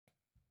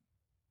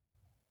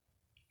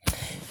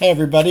Hey,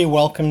 everybody,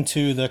 welcome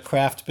to the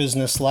Craft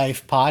Business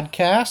Life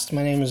podcast.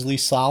 My name is Lee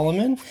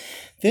Solomon.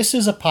 This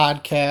is a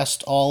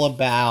podcast all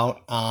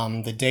about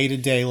the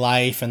day-to-day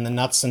life and the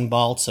nuts and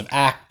bolts of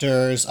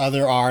actors,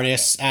 other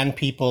artists, and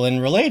people in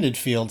related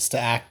fields to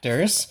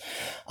actors,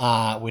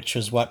 which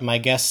is what my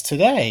guest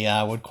today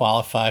would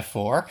qualify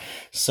for.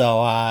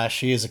 So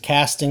she is a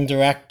casting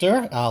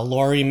director,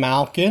 Lori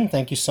Malkin.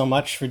 Thank you so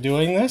much for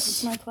doing this.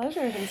 It's my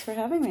pleasure. Thanks for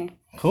having me.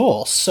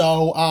 Cool.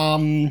 So,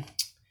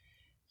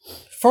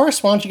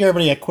 first, why don't you give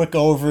everybody a quick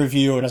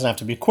overview? It doesn't have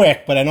to be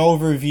quick, but an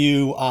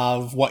overview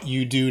of what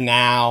you do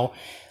now.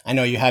 I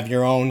know you have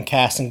your own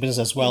casting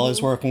business as well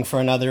as working for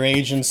another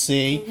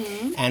agency,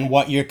 and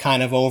what your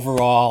kind of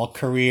overall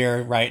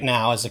career right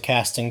now as a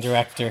casting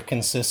director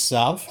consists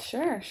of.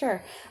 Sure.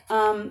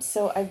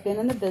 So I've been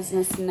in the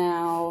business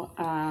now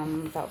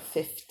about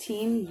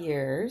 15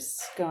 years,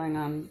 going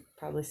on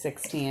probably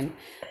 16.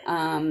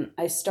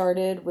 I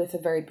started with a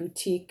very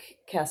boutique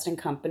casting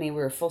company. We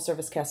were a full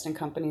service casting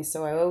company,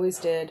 so I always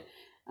did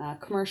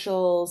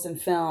commercials and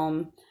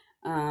film,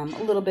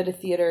 a little bit of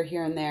theater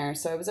here and there.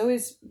 So I was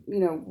always,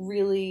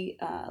 really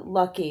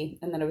lucky,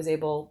 and then I was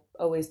able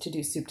always to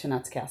do soup to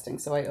nuts casting.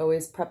 So I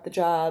always prepped the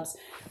jobs,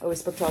 always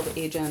spoke to all the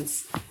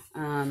agents,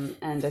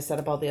 and I set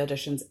up all the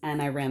auditions,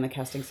 and I ran the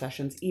casting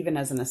sessions, even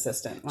as an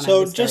assistant.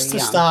 So just to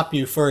stop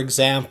you, for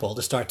example,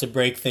 to start to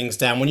break things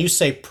down, when you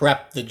say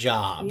prep the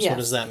jobs, Yes. What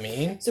does that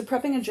mean? So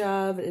prepping a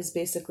job is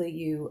basically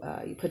you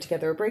put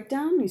together a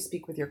breakdown. You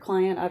speak with your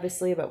client,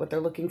 obviously, about what they're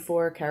looking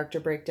for,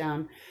 character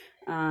breakdown,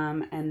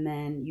 and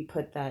then you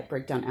put that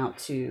breakdown out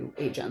to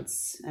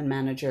agents and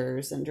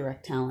managers and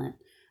direct talent,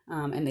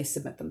 and they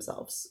submit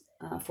themselves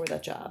for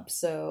that job.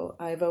 So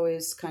I've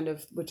always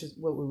which is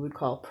what we would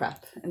call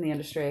prep in the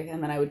industry,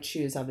 and then I would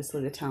choose,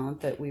 obviously, the talent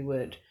that we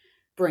would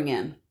bring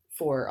in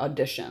for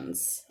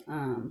auditions.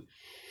 And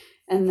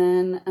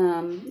then,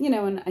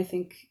 and I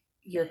think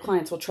your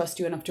clients will trust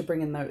you enough to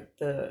bring in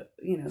the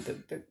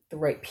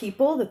right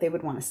people that they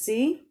would want to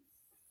see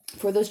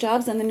for those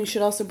jobs. And then you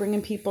should also bring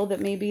in people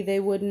that maybe they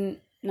wouldn't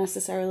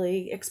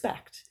necessarily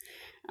expect.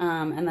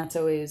 And that's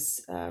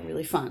always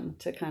really fun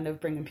to kind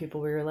of bring in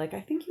people where you're like, I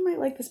think you might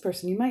like this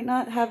person. You might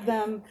not have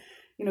them,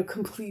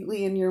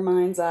 completely in your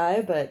mind's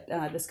eye, but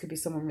this could be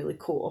someone really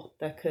cool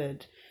that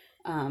could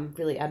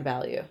really add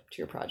value to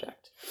your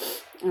project.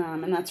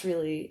 And that's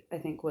really, I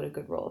think, what a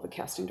good role of a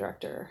casting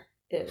director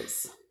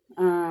is.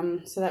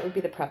 So that would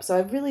be the prep. So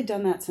I've really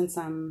done that since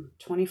I'm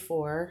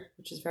 24,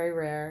 which is very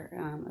rare.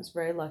 I was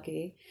very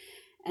lucky.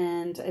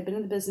 And I've been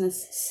in the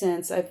business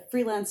since. I've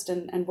freelanced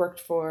and worked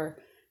for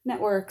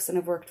networks, and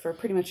I've worked for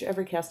pretty much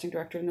every casting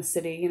director in the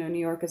city. New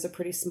York is a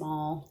pretty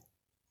small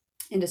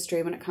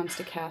industry when it comes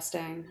to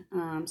casting.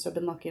 So I've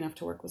been lucky enough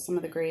to work with some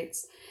of the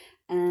greats.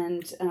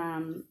 And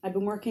I've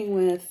been working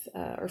with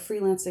or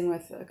freelancing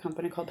with a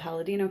company called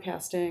Palladino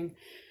Casting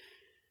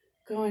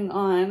going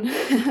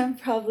on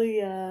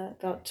probably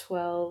about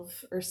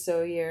 12 or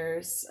so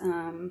years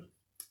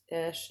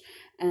ish.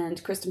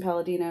 And Kristen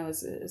Palladino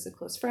is a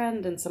close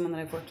friend and someone that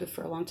I've worked with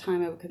for a long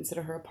time. I would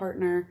consider her a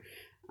partner.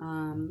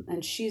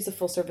 And she's a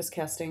full service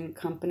casting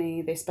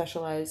company. They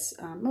specialize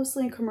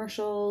mostly in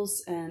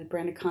commercials and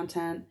branded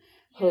content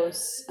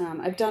hosts.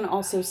 I've done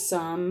also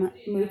some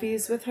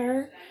movies with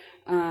her.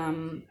 I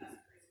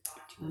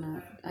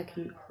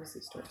can close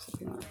these doors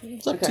if you want.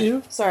 It's up to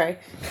you. Sorry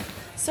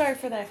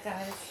for that,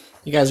 guys.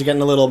 You guys are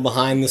getting a little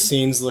behind the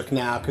scenes look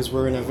now because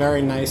we're in a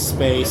very nice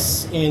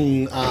space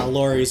in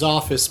Lori's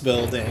office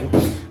building,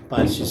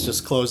 but she's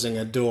just closing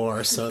a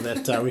door so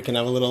that we can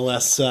have a little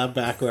less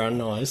background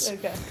noise.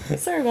 Okay.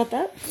 Sorry about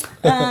that.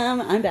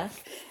 I'm back.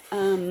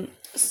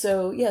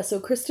 So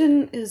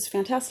Kristen is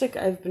fantastic.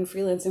 I've been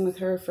freelancing with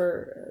her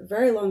for a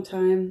very long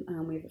time.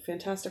 We have a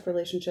fantastic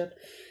relationship.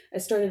 I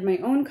started my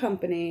own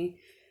company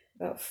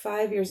about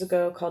 5 years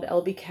ago called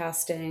LB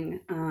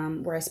Casting,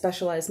 where I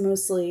specialize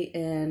mostly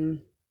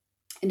in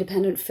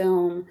independent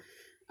film.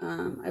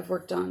 I've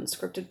worked on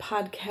scripted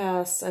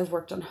podcasts. I've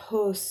worked on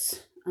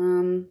hosts,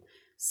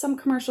 some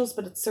commercials,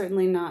 but it's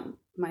certainly not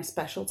my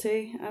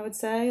specialty, I would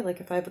say.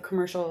 Like if I have a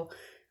commercial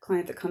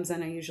client that comes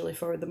in, I usually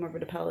forward them over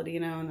to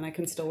Palladino, and then I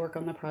can still work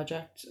on the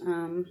project.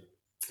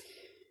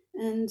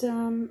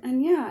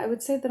 And yeah, I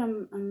would say that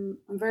I'm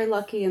very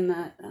lucky in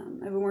that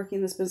I've been working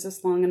in this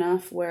business long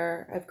enough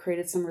where I've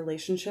created some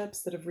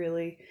relationships that have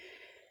really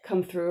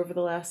come through over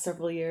the last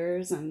several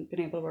years and been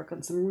able to work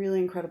on some really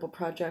incredible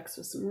projects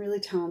with some really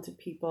talented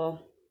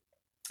people.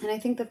 And I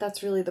think that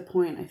that's really the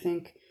point. I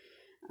think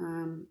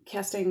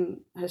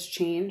casting has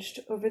changed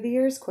over the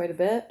years quite a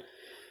bit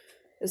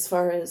as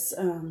far as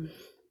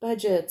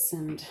budgets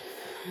and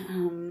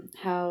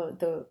how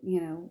the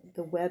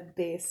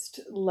web-based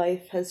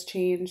life has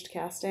changed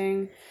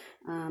casting.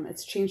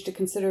 It's changed it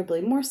considerably,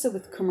 more so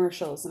with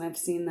commercials, and I've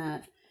seen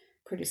that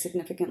pretty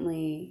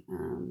significantly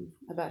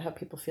about how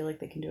people feel like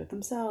they can do it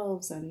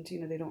themselves, and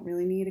they don't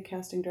really need a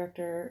casting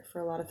director for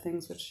a lot of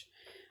things, which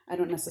I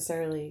don't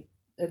necessarily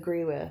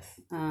agree with.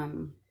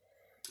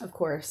 Of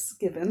course,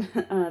 given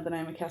that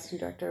I'm a casting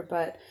director,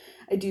 but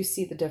I do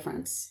see the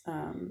difference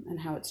and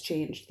how it's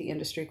changed the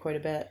industry quite a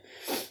bit.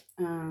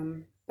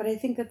 But I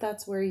think that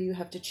that's where you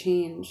have to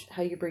change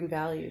how you bring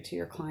value to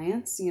your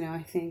clients.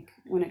 I think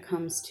when it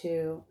comes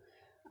to,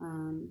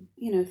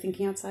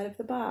 thinking outside of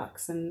the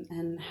box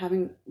and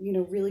having,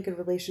 really good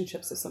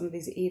relationships with some of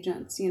these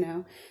agents,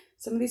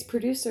 some of these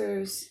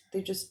producers,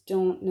 they just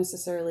don't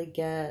necessarily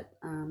get,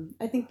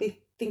 I think they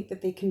think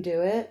that they can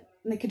do it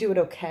and they could do it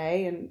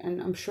okay.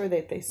 And I'm sure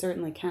that they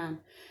certainly can.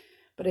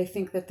 But I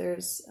think that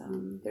there's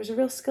a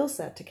real skill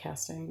set to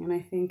casting. And I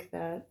think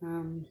that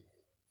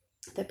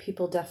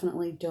people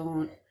definitely they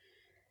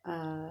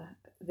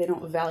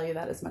don't value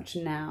that as much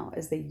now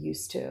as they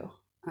used to,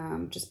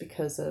 just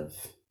because of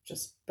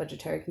just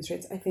budgetary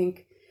constraints. I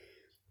think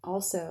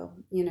also,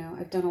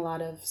 I've done a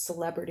lot of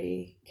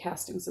celebrity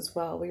castings as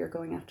well, where you're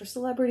going after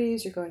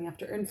celebrities, you're going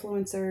after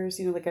influencers,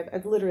 like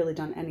I've literally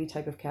done any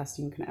type of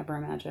casting you can ever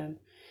imagine.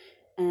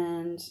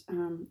 And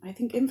I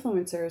think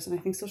influencers and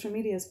I think social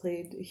media has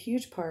played a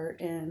huge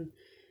part in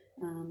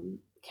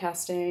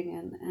casting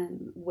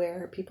and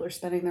where people are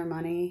spending their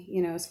money,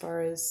 as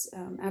far as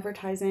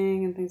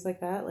advertising and things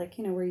like that. Like,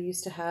 where you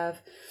used to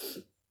have,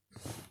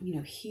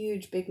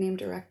 huge big name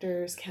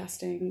directors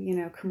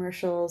casting,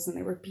 commercials, and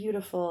they were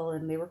beautiful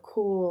and they were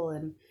cool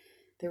and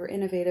they were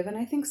innovative. And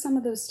I think some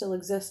of those still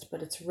exist,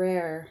 but it's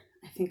rare.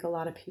 I think a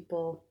lot of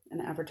people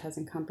and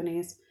advertising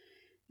companies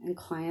and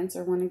clients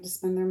are wanting to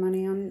spend their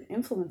money on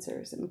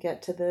influencers and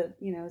get to the,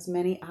 as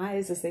many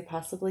eyes as they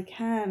possibly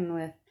can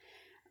with,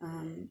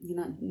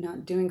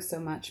 not doing so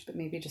much, but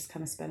maybe just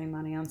kind of spending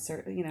money on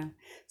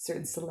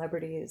certain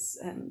celebrities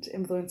and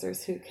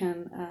influencers who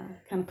can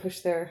kind of push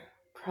their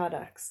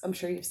products. I'm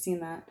sure you've seen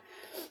that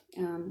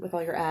with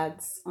all your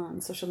ads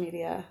on social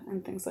media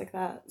and things like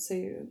that. So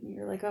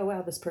you're like, oh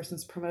wow, this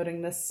person's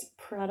promoting this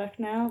product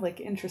now. Like,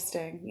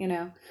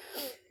 interesting,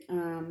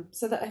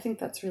 So that I think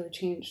that's really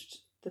changed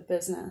the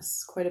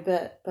business quite a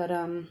bit. But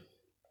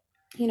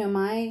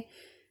my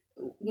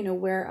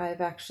where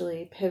I've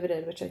actually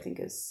pivoted, which I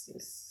think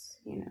is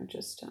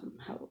just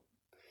how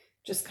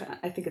just kind of,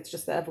 I think it's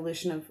just the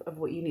evolution of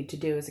what you need to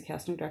do as a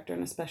casting director,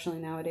 and especially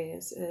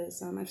nowadays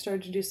is I've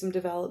started to do some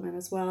development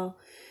as well,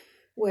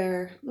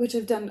 which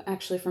I've done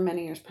actually for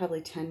many years,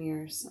 probably 10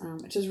 years,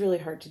 which is really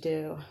hard to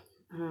do.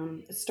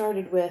 It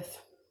started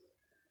with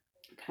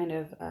kind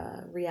of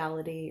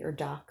reality or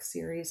doc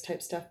series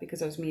type stuff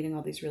because I was meeting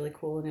all these really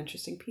cool and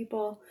interesting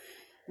people.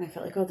 And I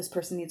felt like, oh, this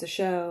person needs a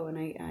show. And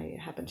I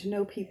happen to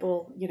know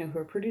people, who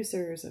are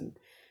producers and,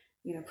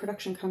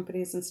 production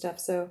companies and stuff.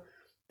 So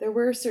there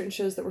were certain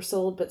shows that were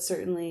sold, but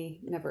certainly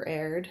never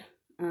aired.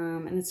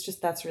 And it's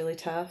just, that's really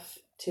tough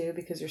too,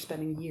 because you're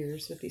spending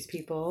years with these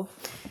people.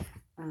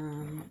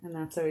 And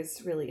that's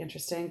always really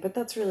interesting, but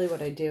that's really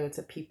what I do. It's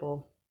a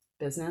people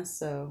business.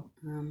 So,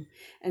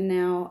 and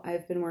now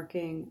I've been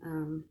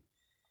working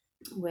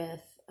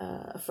with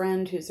a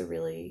friend who's a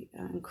really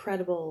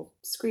incredible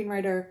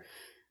screenwriter.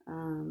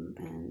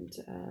 And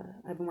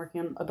I've been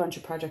working on a bunch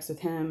of projects with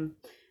him,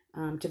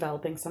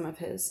 developing some of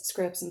his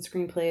scripts and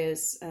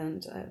screenplays.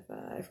 And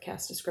I've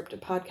cast a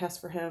scripted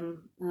podcast for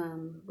him,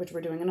 which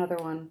we're doing another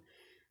one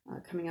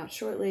coming out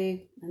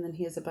shortly. And then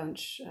he has a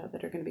bunch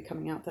that are going to be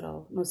coming out that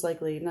I'll most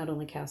likely not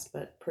only cast,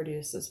 but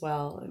produce as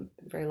well. I'm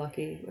very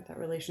lucky with that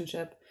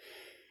relationship.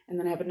 And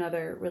then I have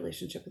another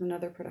relationship with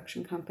another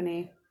production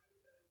company.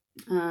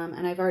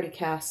 And I've already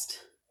cast,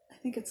 I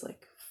think it's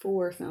like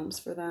 4 films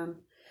for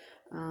them.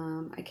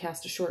 I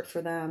cast a short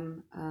for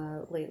them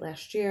late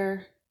last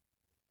year,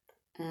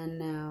 and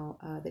now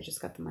they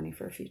just got the money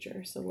for a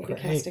feature. So we'll be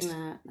casting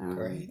that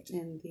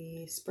in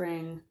the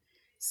spring,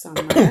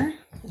 summer,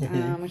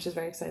 which is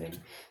very exciting.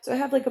 So I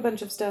have like a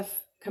bunch of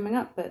stuff coming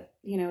up, but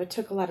it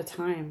took a lot of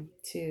time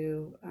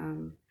to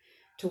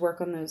work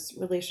on those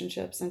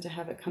relationships and to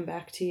have it come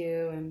back to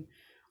you and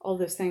all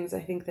those things. I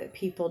think that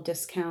people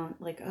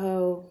discount like,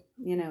 oh,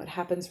 it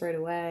happens right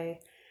away.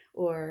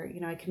 Or,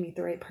 I can meet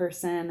the right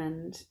person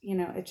and,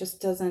 it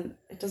just doesn't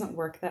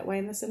work that way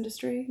in this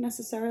industry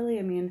necessarily.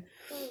 I mean,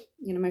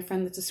 my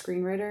friend that's a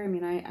screenwriter,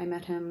 I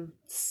met him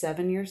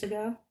 7 years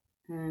ago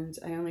and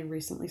I only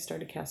recently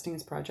started casting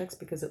his projects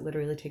because it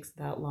literally takes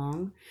that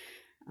long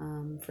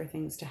for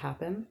things to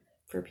happen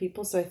for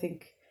people. So I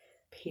think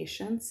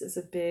patience is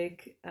a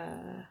big,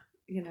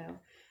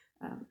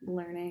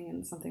 learning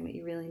and something that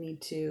you really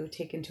need to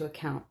take into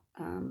account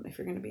if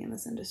you're going to be in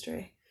this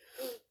industry.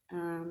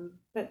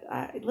 But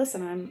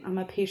listen, I'm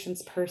a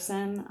patience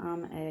person.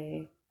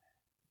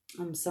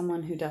 I'm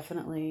someone who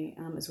definitely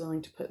is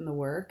willing to put in the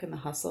work and the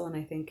hustle. And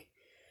I think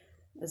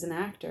as an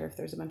actor, if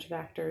there's a bunch of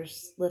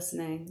actors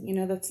listening,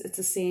 it's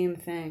the same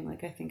thing.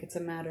 Like, I think it's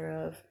a matter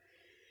of,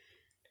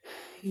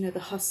 the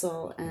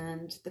hustle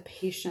and the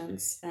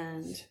patience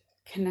and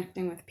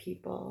connecting with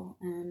people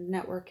and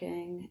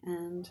networking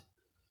and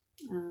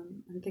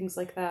things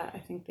like that. I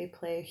think they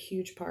play a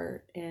huge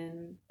part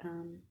in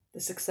the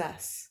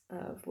success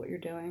of what you're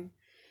doing.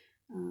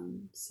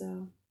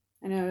 So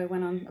I know I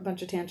went on a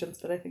bunch of tangents,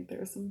 but I think there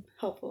was some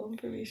helpful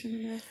information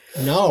in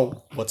there.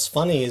 No, what's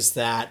funny is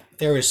that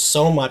there is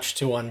so much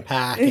to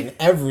unpack in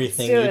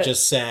everything you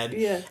just said.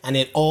 Yeah. And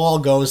it all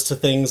goes to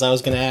things I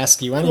was going to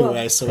ask you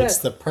anyway, cool. So Good. It's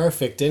the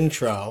perfect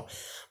intro.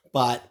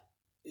 But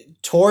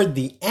toward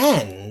the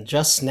end,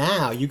 just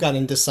now, you got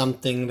into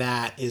something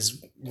that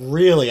is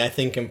really, I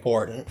think,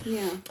 important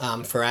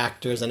for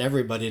actors and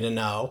everybody to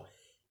know.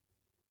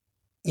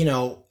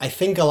 I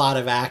think a lot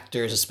of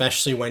actors,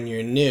 especially when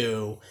you're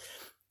new,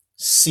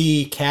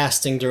 see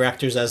casting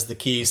directors as the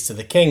keys to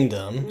the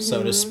kingdom,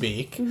 so to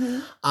speak.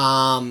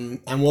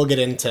 And we'll get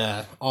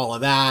into all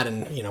of that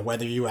and,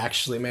 whether you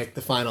actually make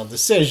the final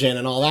decision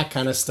and all that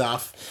kind of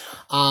stuff.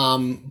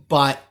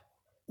 But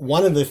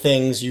one of the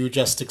things you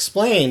just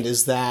explained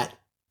is that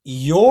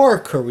your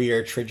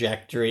career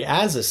trajectory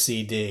as a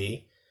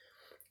CD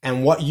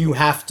and what you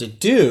have to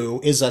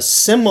do is a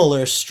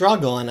similar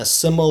struggle and a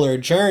similar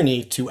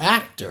journey to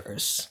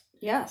actors.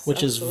 Yes,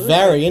 which absolutely. is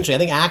very interesting. I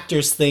think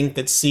actors think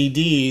that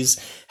CDs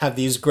have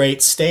these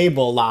great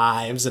stable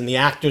lives and the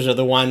actors are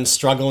the ones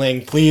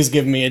struggling, please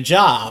give me a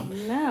job.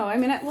 No, I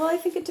mean, I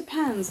think it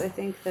depends. I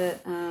think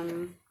that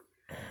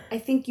I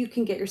think you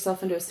can get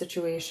yourself into a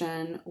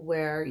situation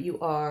where you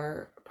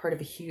are part of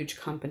a huge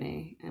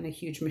company and a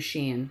huge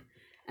machine.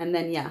 And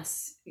then,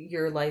 yes,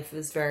 your life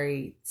is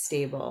very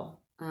stable.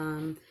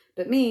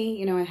 But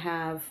me, I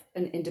have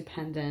an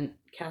independent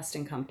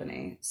casting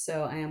company.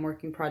 So I am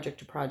working project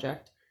to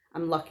project.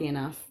 I'm lucky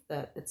enough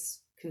that it's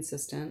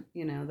consistent,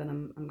 that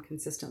I'm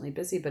consistently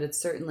busy, but it's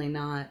certainly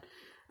not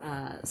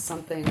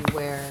something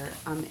where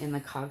I'm in the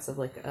cogs of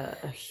like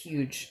a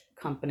huge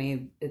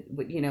company,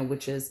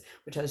 which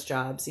has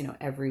jobs,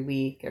 every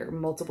week or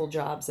multiple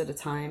jobs at a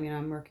time.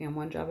 I'm working on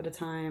one job at a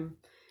time.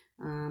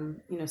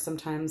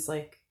 Sometimes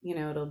like,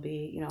 it'll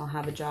be, I'll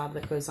have a job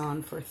that goes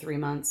on for 3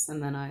 months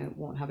and then I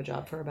won't have a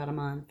job for about a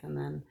month. And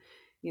then,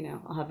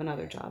 I'll have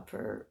another job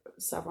for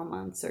several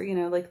months or,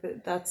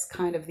 that's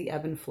kind of the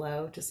ebb and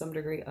flow to some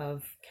degree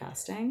of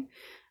casting,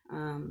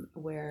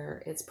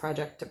 where it's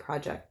project to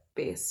project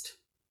based.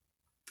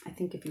 I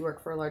think if you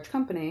work for a large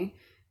company,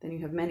 then you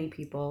have many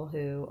people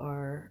who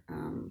are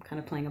kind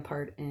of playing a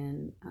part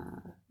in,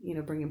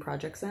 bringing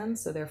projects in.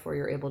 So therefore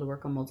you're able to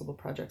work on multiple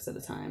projects at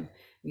a time.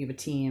 You have a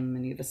team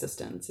and you have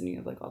assistants and you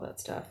have like all that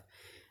stuff.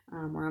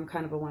 Where I'm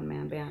kind of a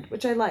one-man band,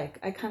 which I like.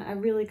 I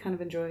really kind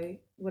of enjoy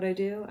what I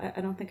do. I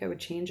don't think I would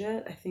change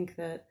it. I think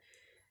that,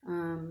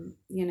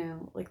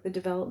 like the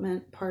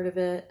development part of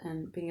it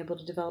and being able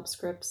to develop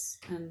scripts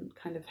and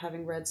kind of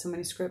having read so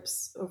many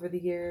scripts over the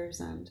years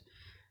and,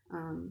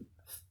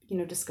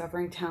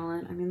 discovering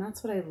talent. I mean,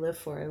 that's what I live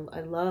for.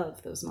 I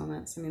love those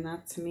moments. I mean,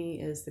 that to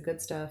me is the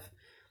good stuff.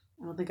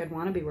 I don't think I'd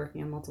want to be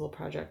working on multiple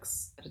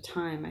projects at a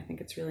time. I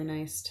think it's really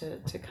nice to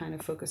kind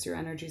of focus your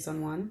energies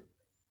on one.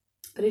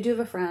 But I do have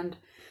a friend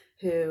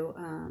who,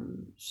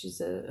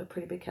 she's a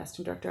pretty big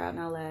casting director out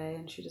in LA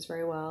and she does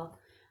very well.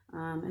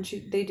 And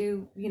they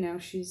do,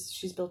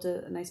 she's built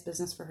a nice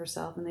business for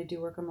herself and they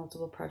do work on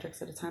multiple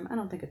projects at a time. I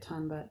don't think a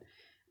ton, but,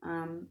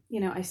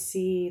 I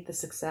see the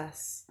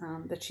success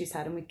that she's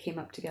had and we came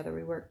up together.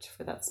 We worked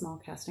for that small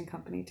casting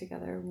company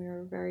together when we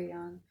were very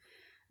young.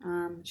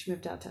 She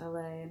moved out to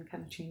LA and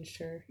kind of changed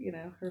her,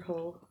 her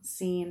whole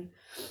scene.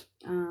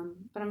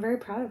 But I'm very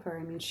proud of her.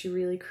 I mean, she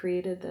really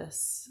created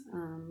this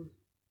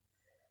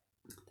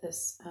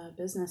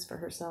business for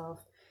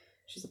herself.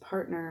 She's a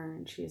partner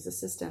and she has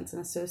assistants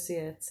and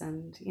associates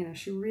and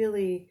she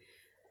really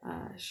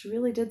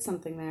did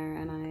something there.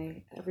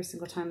 And every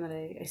single time that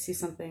I see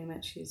something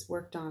that she's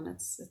worked on,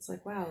 it's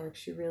like, wow, like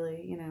she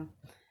really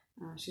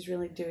she's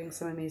really doing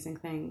some amazing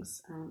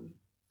things.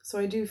 So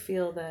I do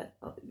feel that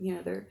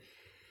they're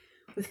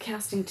with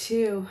casting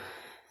too,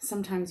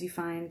 sometimes you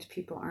find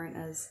people aren't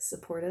as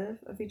supportive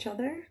of each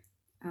other,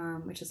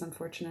 which is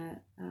unfortunate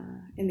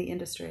in the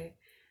industry.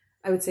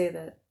 I would say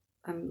that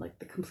I'm like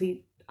the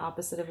complete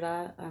opposite of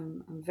that.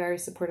 I'm very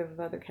supportive of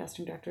other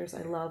casting directors.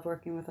 I love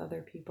working with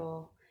other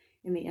people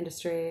in the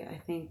industry. I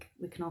think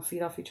we can all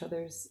feed off each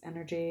other's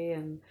energy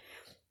and,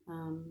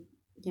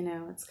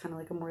 it's kind of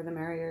like a more the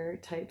merrier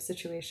type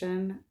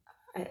situation.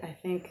 I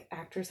think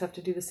actors have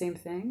to do the same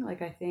thing.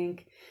 Like, I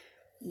think,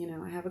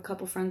 I have a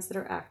couple friends that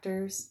are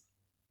actors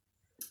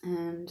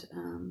and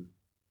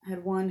I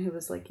had one who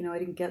was like, I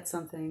didn't get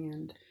something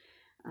and,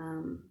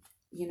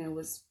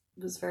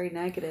 was very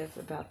negative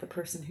about the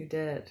person who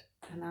did.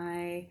 And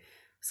I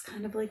was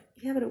kind of like,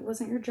 yeah, but it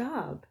wasn't your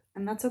job.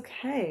 And that's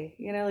okay.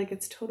 Like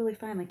it's totally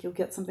fine. Like you'll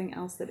get something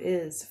else that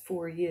is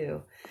for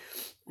you.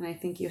 And I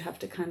think you have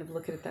to kind of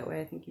look at it that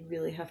way. I think you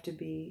really have to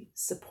be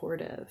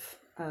supportive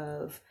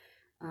of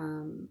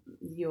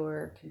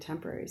your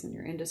contemporaries in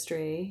your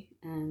industry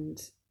and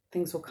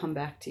things will come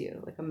back to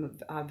you. Like I'm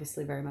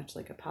obviously very much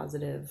like a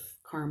positive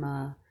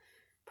karma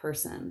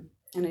person.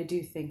 And I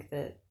do think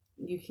that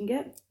you can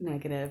get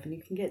negative and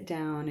you can get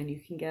down and you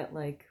can get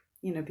like,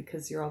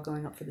 because you're all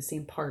going up for the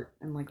same part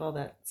and like all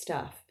that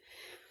stuff.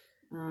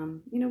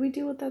 We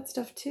deal with that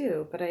stuff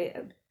too, but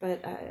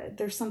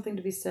there's something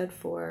to be said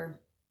for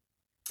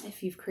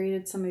if you've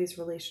created some of these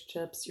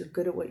relationships, you're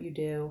good at what you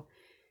do,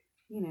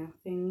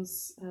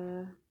 things,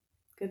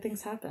 good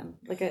things happen.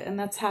 And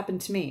that's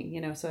happened to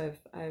me, so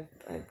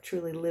I've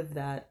truly lived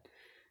that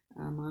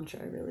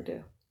mantra. I really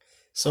do.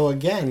 So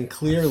again,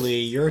 clearly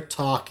you're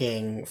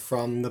talking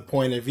from the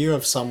point of view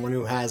of someone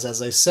who has,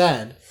 as I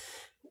said,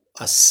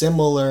 a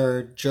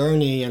similar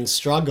journey and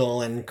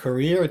struggle and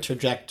career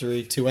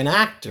trajectory to an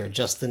actor,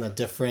 just in a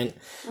different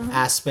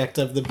aspect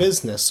of the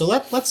business. So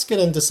let's get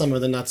into some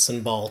of the nuts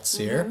and bolts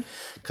here,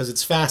 because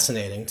it's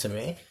fascinating to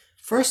me.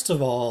 First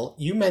of all,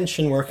 you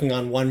mentioned working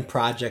on one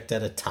project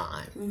at a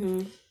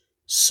time.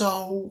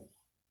 So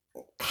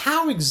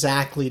how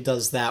exactly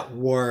does that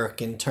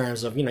work in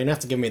terms of, you don't have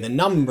to give me the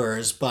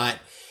numbers, but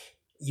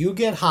you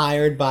get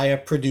hired by a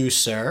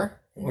producer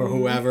or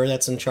whoever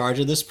that's in charge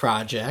of this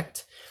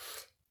project,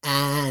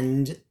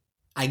 and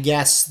I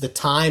guess the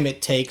time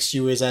it takes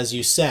you is, as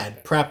you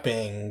said,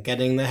 prepping,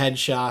 getting the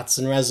headshots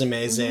and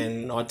resumes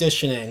in,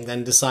 auditioning,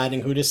 then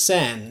deciding who to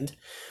send.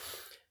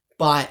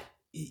 But,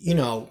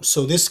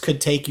 so this could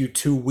take you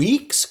 2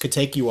 weeks, could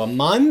take you a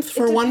month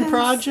for one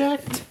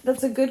project?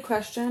 That's a good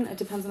question. It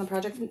depends on the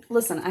project.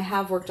 Listen, I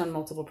have worked on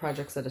multiple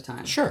projects at a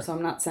time. Sure. So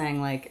I'm not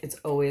saying like it's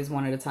always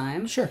one at a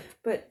time. Sure.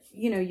 But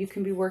you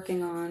can be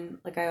working on,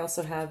 like, I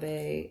also have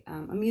a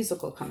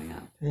musical coming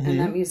up, and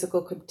that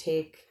musical could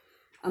take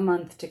a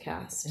month to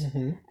cast,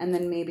 and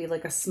then maybe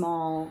like a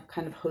small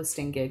kind of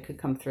hosting gig could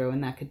come through,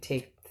 and that could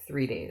take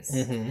 3 days.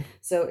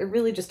 So it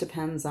really just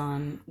depends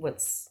on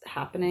what's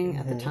happening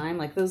at the time.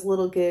 Like those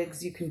little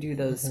gigs, you can do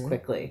those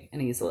quickly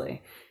and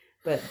easily.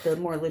 But the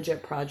more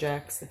legit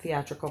projects, the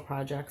theatrical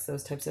projects,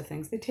 those types of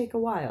things, they take a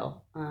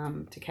while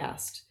to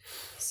cast.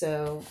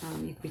 So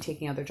you could be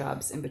taking other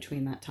jobs in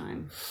between that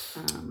time.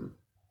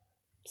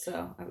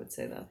 So I would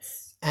say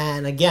that's...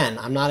 And again,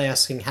 I'm not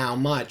asking how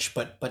much,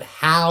 but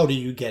how do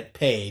you get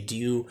paid? Do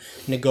you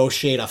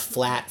negotiate a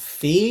flat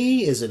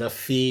fee? Is it a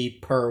fee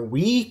per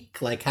week?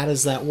 Like, how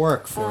does that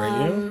work for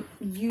you?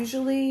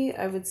 Usually,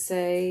 I would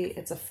say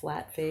it's a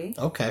flat fee.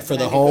 Okay, for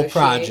the whole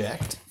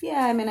project.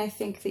 Yeah, I mean, I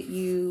think that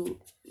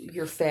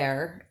you're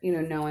fair,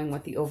 knowing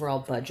what the overall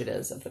budget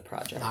is of the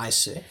project. I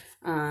see.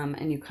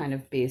 And you kind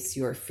of base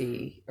your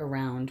fee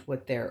around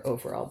what their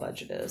overall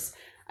budget is.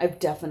 I've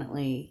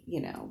definitely,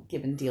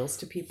 given deals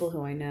to people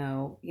who I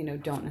know,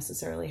 don't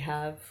necessarily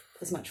have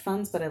as much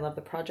funds, but I love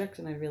the project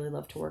and I really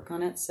love to work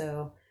on it.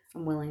 So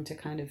I'm willing to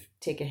kind of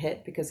take a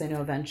hit because I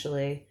know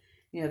eventually,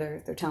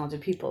 they're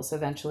talented people. So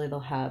eventually they'll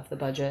have the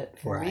budget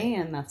for me,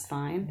 and that's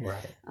fine.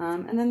 Right.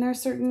 And then there are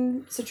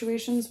certain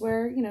situations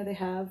where, they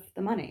have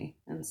the money.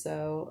 And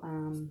so,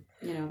 I'm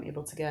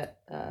able to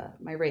get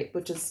my rate,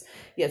 which is,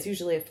 it's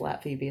usually a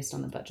flat fee based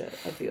on the budget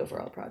of the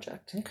overall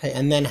project. Okay.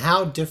 And then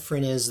how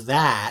different is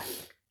that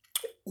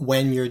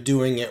when you're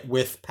doing it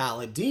with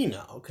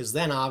Palladino? Because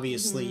then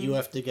obviously you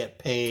have to get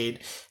paid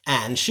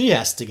and she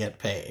has to get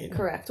paid.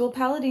 Correct. Well,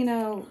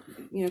 Palladino,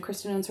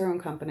 Kristen owns her own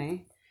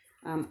company.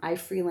 I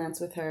freelance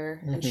with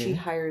her and she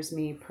hires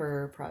me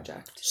per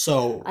project.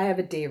 So I have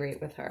a day rate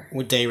with her.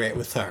 Day rate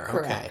with her.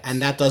 Correct. Okay.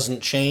 And that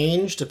doesn't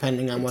change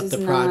depending on what the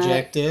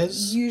project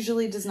is?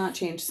 Usually does not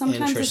change.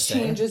 Sometimes it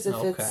changes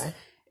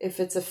if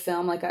it's a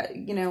film, like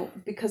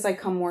because I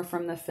come more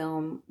from the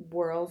film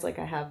world, like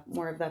I have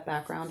more of that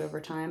background over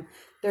time.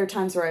 There are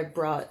times where I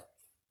brought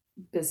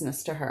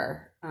business to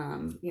her,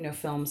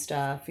 film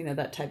stuff,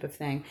 that type of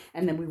thing.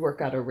 And then we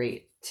work out a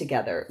rate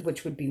together,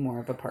 which would be more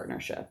of a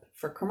partnership.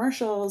 For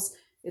commercials,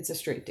 it's a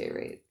straight day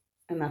rate,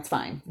 and that's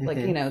fine. Like,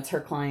 it's her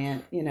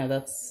client,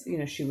 that's,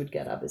 she would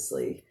get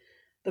obviously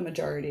the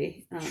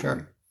majority.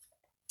 Sure.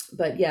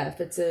 But yeah, if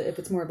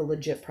it's more of a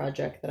legit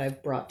project that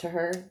I've brought to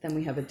her, then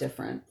we have a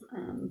different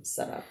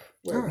setup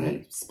where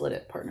we split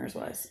it partners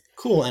wise.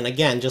 Cool. And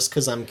again, just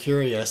because I'm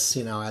curious,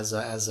 as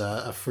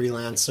a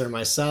freelancer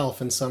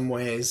myself in some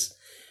ways,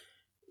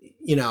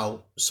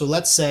 so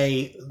let's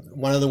say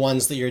one of the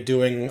ones that you're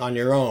doing on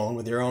your own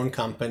with your own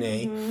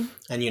company,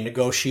 and you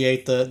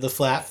negotiate the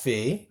flat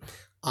fee.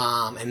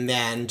 And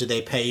then do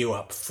they pay you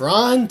up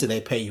front? Do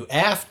they pay you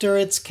after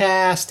it's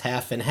cast,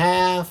 half and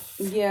half?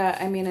 Yeah,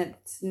 I mean,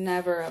 it's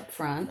never up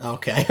front.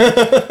 Okay.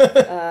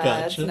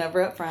 Gotcha. It's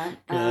never up front.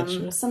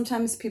 Gotcha.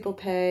 Sometimes people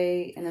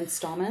pay in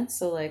installments.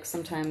 So like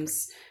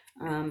sometimes,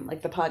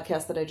 like the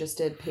podcast that I just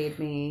did paid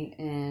me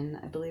in,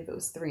 I believe it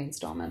was 3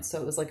 installments.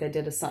 So it was like I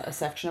did a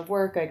section of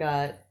work. I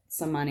got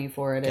some money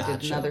for it. Gotcha. I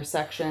did another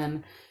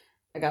section.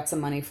 I got some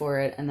money for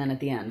it, and then at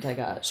the end I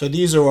got... So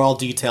these are all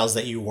details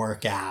that you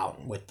work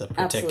out with the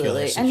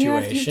particular situation.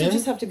 And you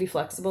just have to be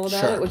flexible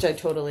about it, which I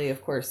totally,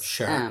 of course,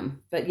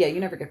 am. But yeah,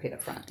 you never get paid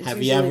up front.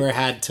 Have you ever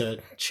had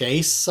to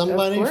chase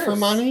somebody for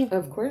money?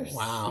 Of course.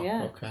 Wow.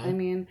 Yeah. Okay. I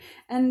mean,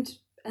 and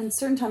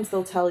certain times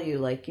they'll tell you,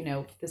 like,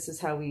 this is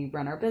how we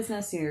run our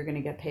business. You're going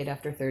to get paid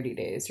after 30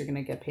 days. You're going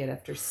to get paid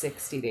after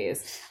 60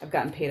 days. I've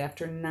gotten paid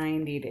after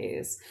 90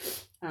 days.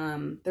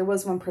 There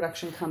was one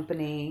production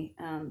company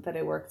that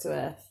I worked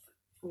with,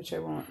 which I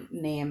won't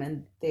name,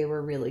 and they were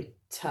really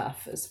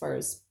tough as far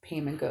as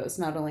payment goes,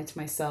 not only to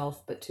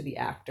myself, but to the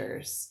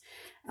actors.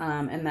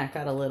 And that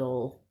got a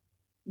little,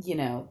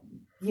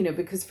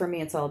 because for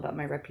me, it's all about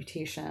my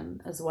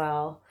reputation as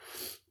well.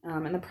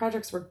 And the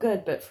projects were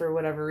good, but for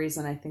whatever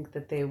reason, I think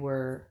that they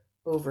were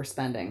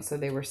overspending. So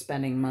they were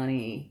spending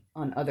money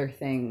on other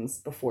things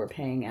before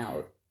paying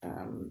out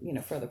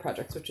for other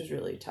projects, which is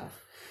really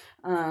tough.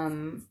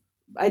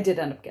 I did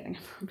end up getting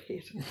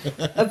paid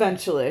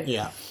eventually.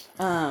 Yeah.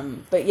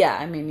 But yeah,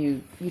 I mean,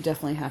 you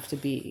definitely have to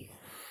be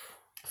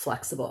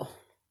flexible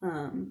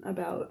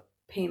about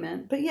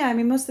payment. But yeah, I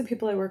mean, most of the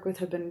people I work with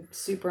have been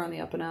super on the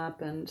up and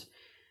up, and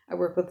I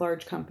work with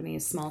large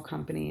companies, small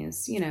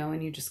companies,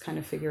 and you just kind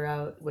of figure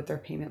out what their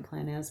payment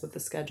plan is, what the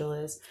schedule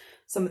is.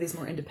 Some of these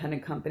more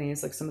independent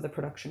companies, like some of the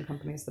production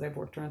companies that I've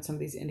worked around, some of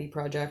these indie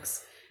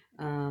projects,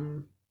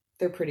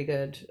 they're pretty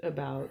good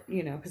about,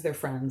 because they're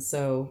friends.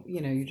 So,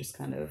 you just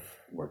kind of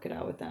work it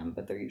out with them,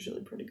 but they're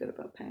usually pretty good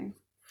about paying.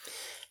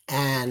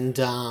 And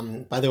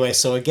by the way,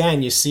 so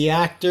again, you see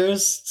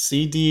actors,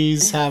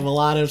 CDs have a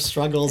lot of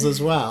struggles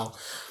as well.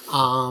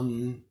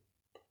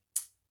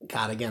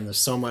 God, again, there's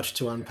so much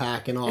to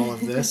unpack in all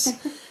of this.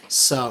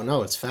 So,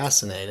 no, it's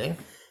fascinating.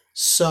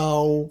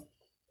 So,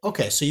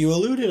 okay, so you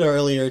alluded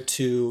earlier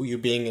to you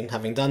being and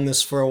having done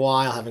this for a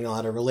while, having a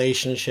lot of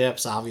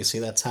relationships. Obviously,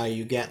 that's how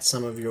you get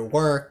some of your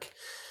work.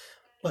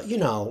 But,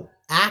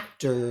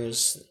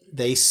 actors,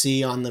 they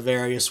see on the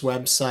various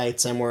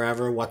websites and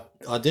wherever what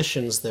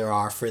auditions there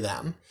are for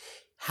them.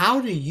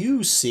 How do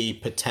you see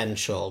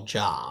potential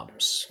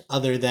jobs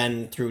other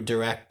than through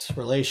direct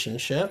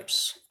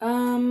relationships?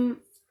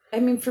 I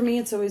mean, for me,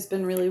 it's always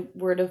been really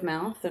word of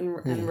mouth and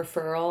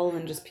referral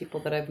and just people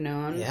that I've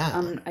known.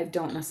 Yeah. I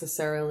don't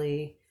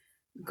necessarily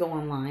go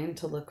online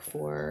to look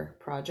for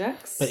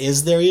projects. But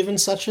is there even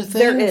such a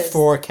thing There is.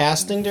 for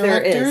casting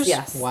directors? There is,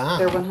 yes. Wow.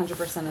 There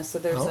 100% is. So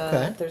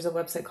there's a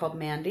website called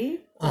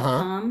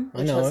Mandy.com,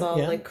 which has all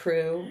like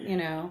crew,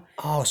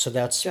 Oh, so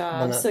that's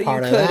jobs. So you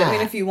part could. of that. I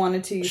mean, if you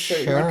wanted to, you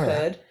certainly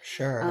could.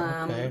 Sure.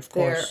 Okay, of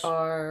course.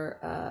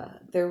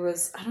 There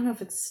was, I don't know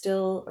if it's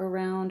still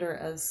around or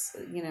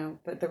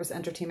but there was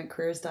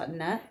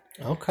entertainmentcareers.net.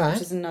 Okay.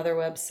 Which is another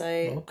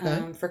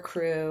website for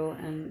crew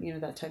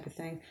and, that type of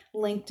thing.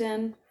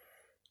 LinkedIn.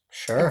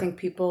 Sure. I think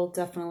people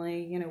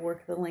definitely,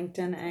 work the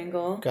LinkedIn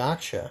angle.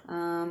 Gotcha.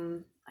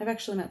 I've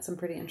actually met some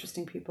pretty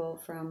interesting people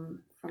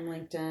from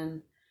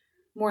LinkedIn,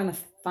 more on the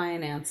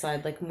finance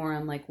side, like more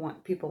on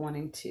people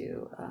wanting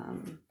to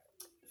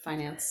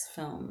finance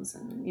films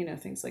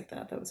and things like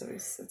that. That's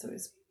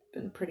always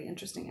been a pretty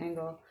interesting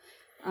angle.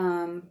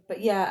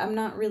 But yeah, I'm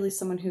not really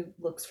someone who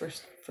looks for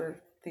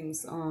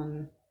things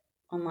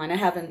online. I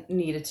haven't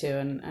needed to,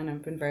 and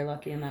I've been very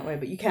lucky in that way,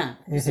 but you can.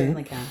 You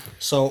certainly can.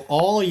 So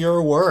all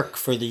your work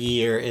for the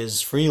year is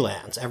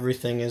freelance.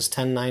 Everything is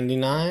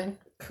 1099?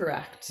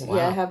 Correct. Wow.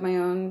 Yeah, I have my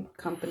own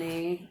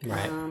company.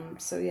 Right.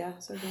 So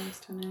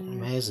everything's 1099.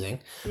 Amazing.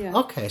 Yeah.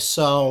 Okay,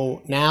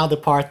 so now the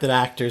part that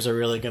actors are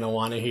really going to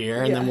want to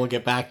hear, and then we'll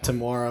get back to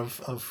more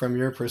of from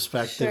your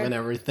perspective and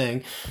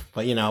everything.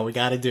 But, we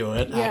got to do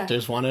it. Yeah.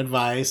 Actors want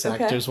advice.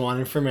 Okay. Actors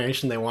want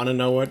information. They want to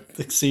know what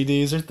the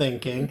CDs are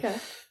thinking. Okay.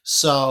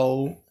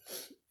 So,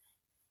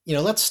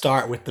 let's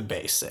start with the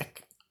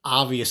basic.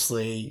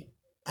 Obviously,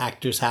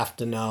 actors have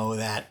to know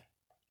that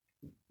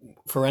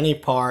for any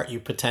part you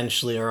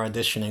potentially are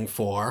auditioning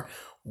for,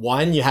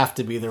 one, you have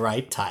to be the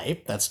right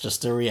type. That's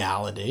just a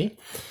reality.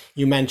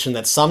 You mentioned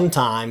that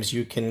sometimes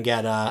you can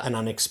get an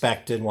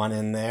unexpected one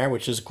in there,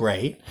 which is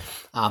great,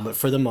 but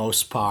for the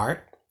most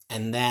part,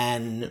 and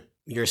then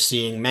you're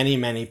seeing many,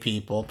 many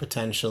people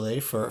potentially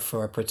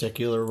for a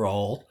particular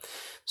role.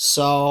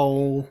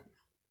 So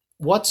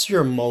what's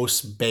your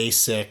most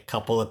basic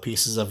couple of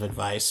pieces of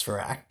advice for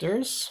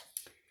actors?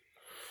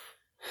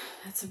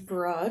 That's a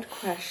broad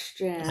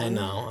question. I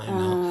know.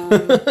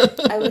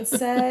 I would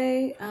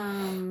say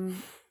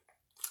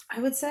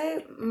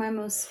my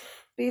most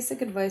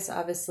basic advice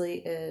obviously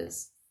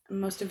is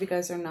most of you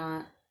guys are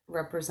not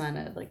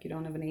represented. Like, you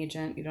don't have an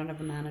agent, you don't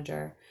have a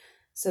manager.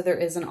 So there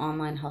is an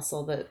online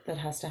hustle that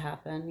has to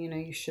happen.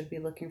 You should be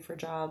looking for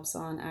jobs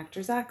on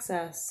Actors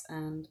Access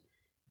and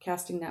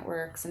casting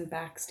networks and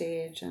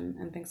Backstage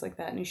and things like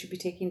that. And you should be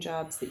taking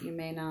jobs that you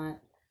may not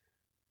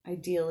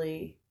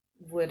ideally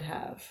would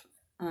have.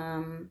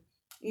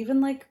 Even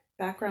like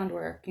background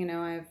work,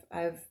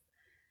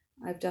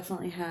 I've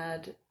definitely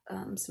had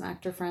some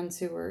actor friends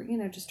who were,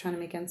 just trying to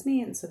make ends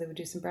meet, and so they would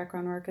do some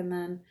background work, and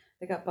then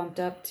they got bumped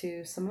up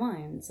to some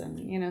lines,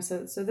 and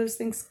so those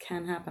things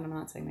can happen. I'm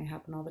not saying they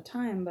happen all the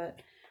time, but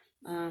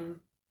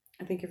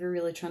I think if you're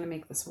really trying to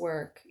make this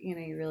work,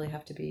 you really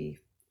have to be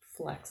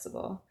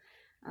flexible.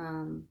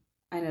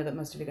 I know that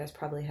most of you guys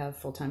probably have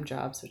full-time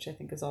jobs, which I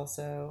think is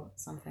also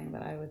something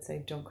that I would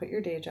say don't quit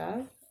your day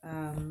job.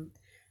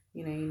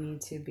 You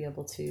need to be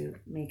able to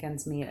make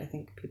ends meet. I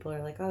think people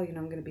are like, oh,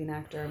 I'm going to be an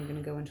actor, I'm going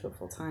to go into it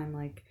full time.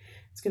 Like,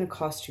 it's going to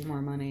cost you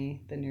more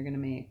money than you're going to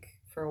make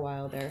for a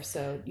while there.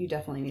 So you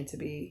definitely need to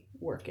be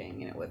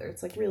working, whether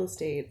it's like real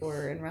estate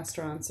or in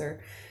restaurants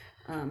or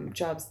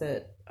jobs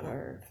that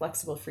are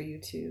flexible for you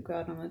to go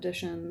out on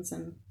auditions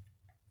and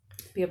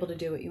be able to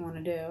do what you want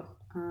to do.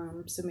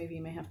 So maybe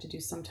you may have to do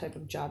some type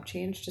of job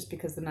change, just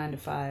because the 9 to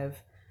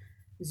 5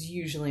 is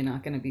usually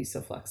not going to be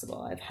so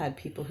flexible. I've had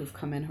people who've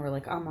come in who are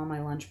like, I'm on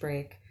my lunch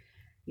break,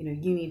 you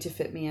need to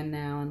fit me in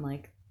now. And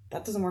like,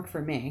 that doesn't work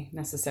for me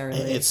necessarily.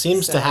 It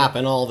seems to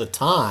happen all the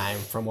time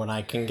from what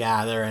I can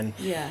gather. And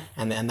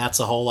and that's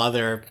a whole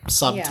other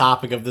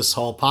subtopic of this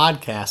whole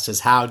podcast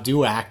is how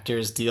do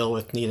actors deal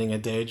with needing a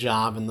day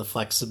job and the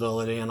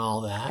flexibility and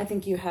all that? I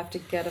think you have to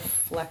get a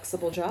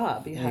flexible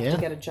job. You have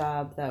to get a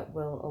job that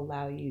will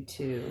allow you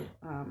to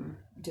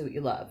do what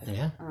you love.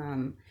 Yeah.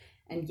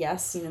 And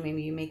yes,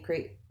 maybe you make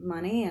great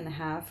money and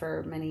have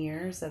for many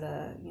years at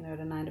a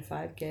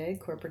 9-to-5 gig,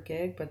 corporate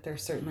gig, but they're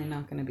certainly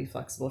not going to be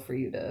flexible for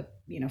you to,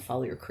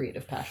 follow your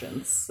creative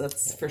passions.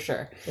 That's for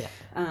sure. Yeah.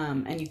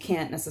 And you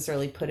can't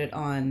necessarily put it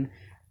on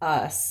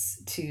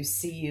us to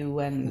see you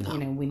when,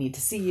 we need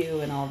to see you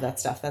and all of that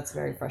stuff. That's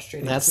very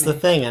frustrating. That's the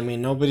thing. I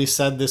mean, nobody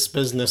said this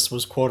business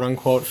was quote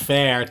unquote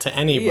fair to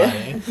anybody.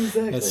 Yeah,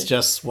 exactly. It's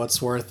just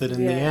what's worth it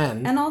in the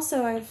end. And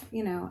also I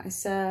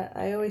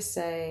always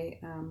say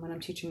when I'm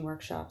teaching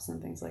workshops and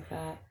things like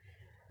that,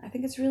 I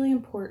think it's really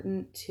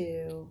important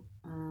to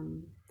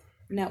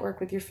network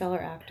with your fellow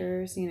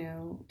actors,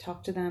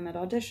 talk to them at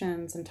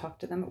auditions and talk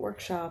to them at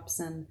workshops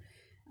and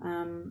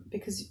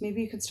because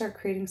maybe you could start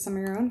creating some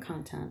of your own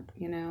content.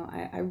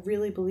 I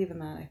really believe in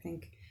that. I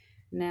think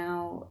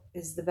now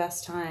is the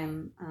best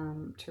time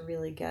to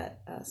really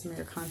get some of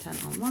your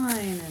content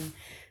online and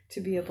to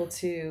be able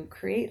to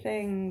create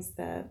things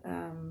that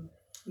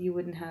you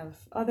wouldn't have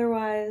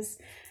otherwise.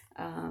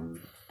 And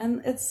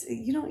it's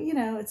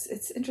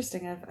it's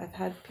interesting. I've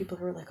had people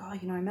who are like, oh,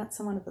 I met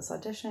someone at this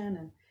audition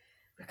and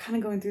we're kind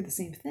of going through the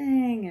same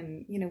thing,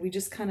 and we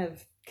just kind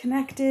of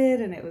connected,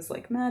 and it was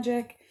like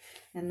magic.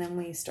 And then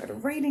we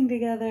started writing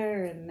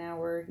together, and now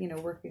we're,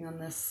 working on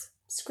this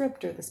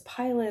script or this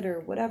pilot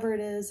or whatever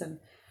it is, and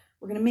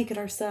we're going to make it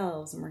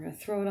ourselves, and we're going to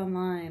throw it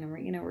online, and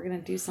we're going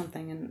to do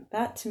something. And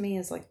that to me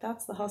is like,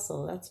 that's the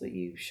hustle. That's what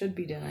you should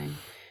be doing.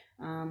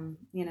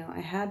 I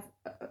had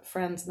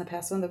friends in the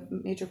past, one of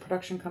the major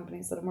production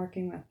companies that I'm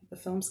working with, the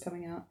films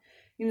coming out,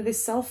 they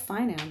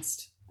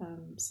self-financed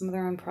some of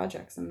their own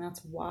projects, and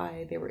that's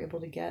why they were able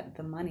to get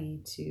the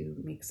money to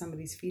make some of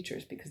these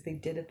features, because they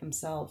did it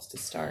themselves to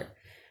start.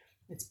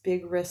 It's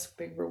big risk,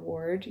 big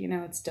reward.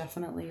 It's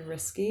definitely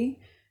risky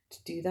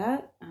to do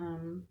that.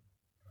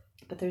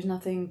 But there's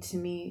nothing to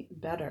me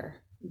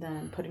better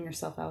than putting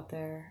yourself out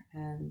there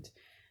and,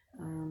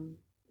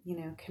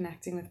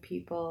 connecting with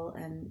people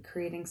and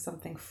creating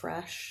something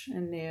fresh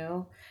and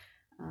new.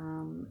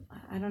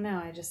 I don't know.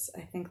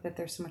 I think that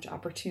there's so much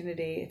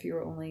opportunity if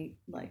you're only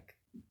like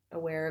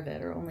aware of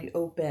it or only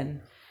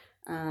open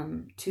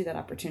to that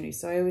opportunity.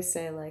 So I always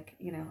say, like,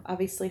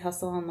 obviously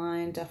hustle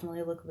online,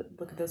 definitely look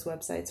at those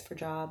websites for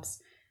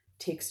jobs,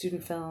 take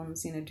student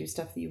films, do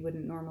stuff that you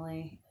wouldn't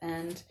normally,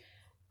 and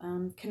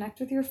connect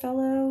with your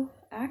fellow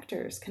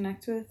actors,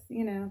 connect with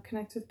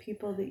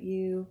people that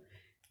you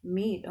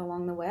meet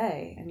along the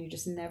way, and you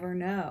just never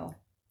know,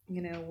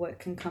 what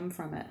can come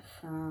from it.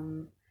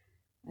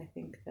 I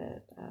think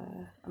that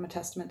I'm a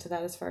testament to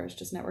that as far as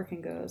just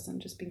networking goes,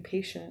 and just being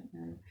patient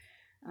and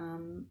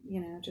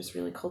just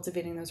really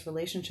cultivating those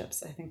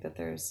relationships. I think that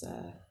there's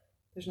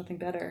nothing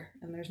better,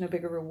 and there's no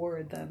bigger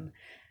reward than,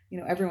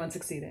 everyone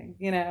succeeding,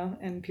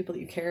 and people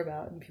that you care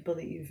about and people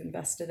that you've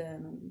invested in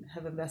and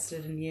have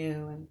invested in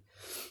you and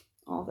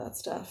all that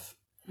stuff.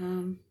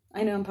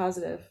 I know I'm a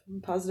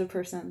positive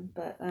person,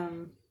 but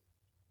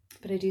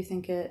I do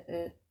think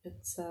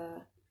it's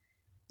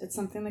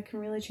something that can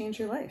really change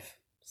your life.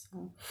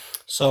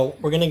 So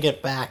we're going to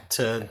get back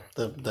to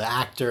the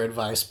actor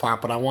advice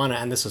part, but I want to,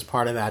 and this is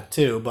part of that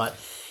too, but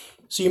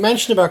so you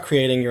mentioned about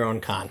creating your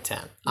own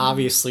content. Mm-hmm.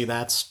 Obviously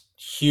that's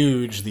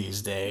huge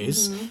these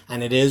days, mm-hmm.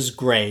 and it is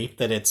great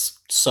that it's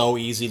so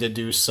easy to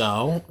do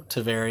so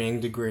to varying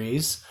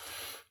degrees.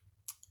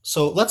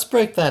 So let's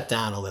break that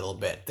down a little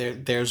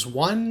bit. There's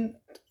one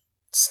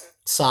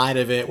side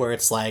of it where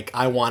it's like,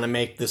 I want to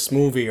make this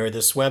movie or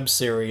this web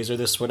series or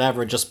this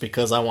whatever just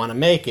because I want to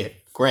make it.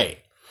 Great.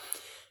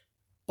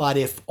 But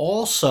if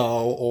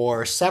also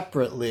or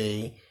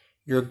separately,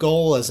 your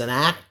goal as an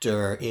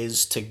actor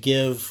is to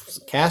give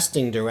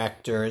casting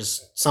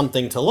directors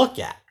something to look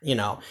at,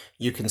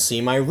 you can see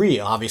my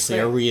reel. Obviously,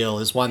 right. A reel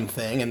is one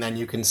thing, and then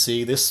you can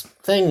see this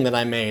thing that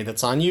I made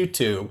that's on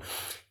YouTube.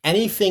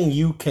 Anything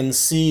you can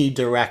see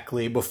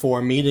directly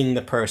before meeting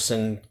the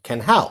person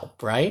can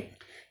help, right?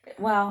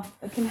 Well,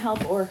 it can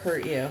help or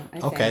hurt you, I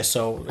think. Okay,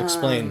 so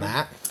explain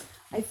that.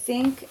 I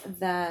think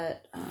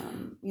that,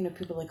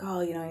 people are like,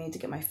 oh, I need to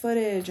get my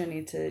footage. I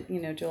need to,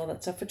 do all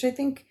that stuff, which I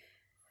think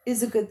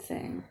is a good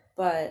thing.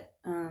 But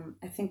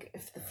I think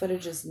if the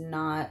footage is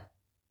not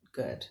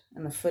good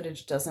and the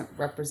footage doesn't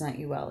represent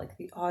you well, like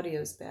the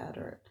audio's bad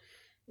or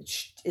it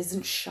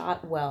isn't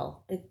shot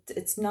well,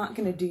 it's not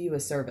going to do you a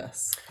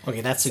service.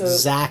 Okay, that's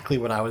exactly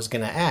what I was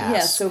going to ask.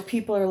 Yeah, so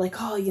people are like,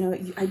 oh,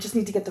 I just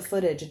need to get the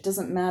footage. It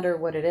doesn't matter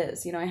what it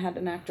is. I had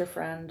an actor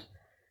friend.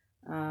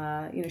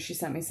 She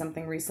sent me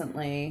something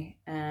recently,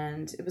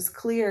 and it was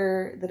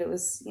clear that it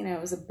was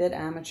a bit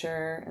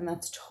amateur, and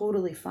that's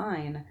totally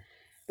fine.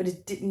 But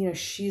it didn't,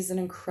 she's an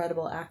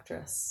incredible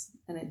actress,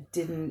 and it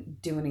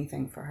didn't do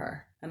anything for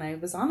her. And I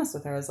was honest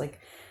with her. I was like,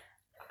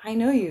 I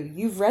know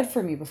you've read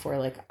for me before,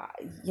 like,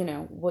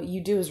 what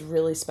you do is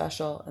really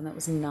special, and that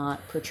was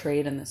not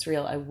portrayed in this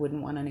reel. I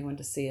wouldn't want anyone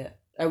to see it.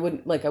 I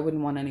wouldn't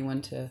want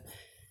anyone to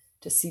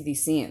see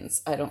these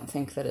scenes. I don't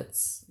think that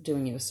it's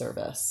doing you a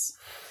service.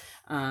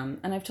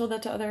 And I've told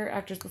that to other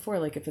actors before,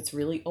 like if it's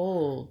really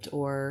old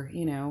or,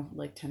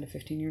 like 10 to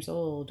 15 years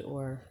old,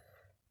 or,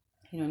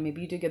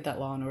 maybe you did get that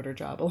Law and Order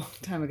job a long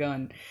time ago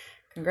and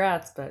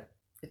congrats, but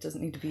it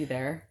doesn't need to be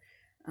there.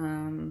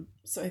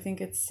 So I think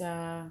it's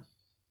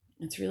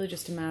really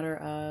just a matter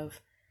of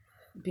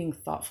being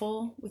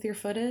thoughtful with your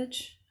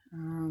footage.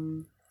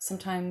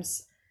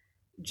 Sometimes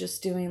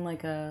just doing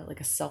like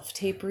a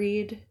self-tape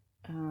read,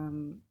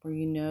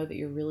 where that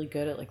you're really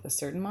good at like the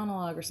certain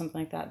monologue or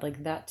something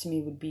like that to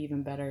me would be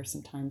even better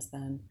sometimes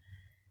than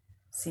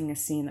seeing a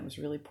scene that was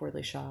really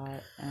poorly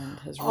shot and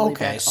has really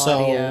bad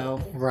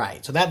audio.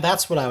 Right. So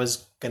that's what I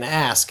was going to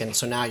ask, and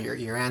so now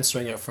you're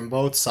answering it from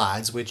both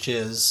sides, which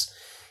is,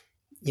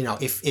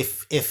 if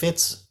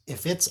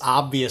it's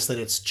obvious that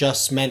it's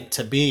just meant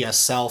to be a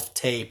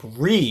self-tape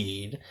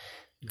read,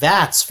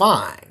 that's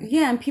fine.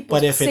 Yeah, and people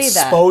But if it's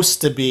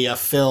supposed to be a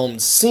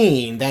filmed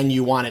scene, then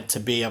you want it to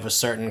be of a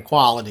certain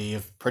quality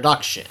of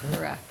production.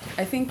 Correct.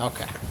 I think.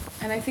 Okay.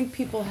 And I think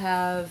people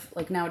have,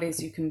 like,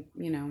 nowadays you can,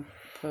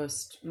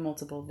 post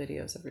multiple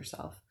videos of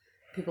yourself.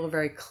 People are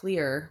very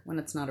clear when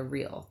it's not a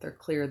reel. They're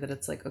clear that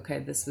it's like, okay,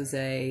 this was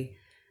a,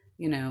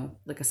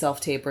 like a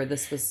self-tape, or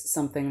this was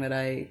something that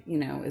I,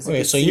 is a Okay,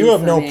 good so scene you have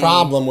for no me.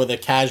 problem with a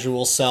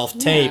casual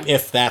self-tape Yeah.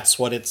 if that's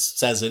what it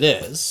says it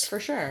is. For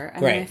sure.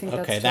 Great. I think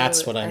Okay,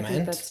 that's what I meant. I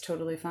think that's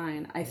totally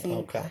fine. I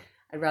think Okay.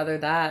 I'd rather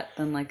that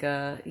than like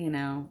a,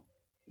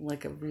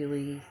 like a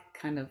really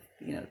kind of,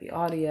 the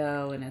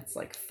audio and it's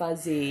like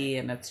fuzzy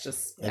and it's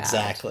just bad.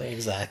 Exactly.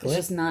 It's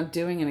just not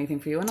doing anything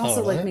for you. And also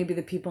Totally. like maybe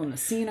the people in the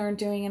scene aren't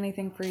doing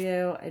anything for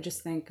you. I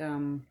just think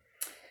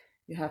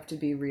you have to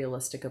be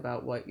realistic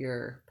about what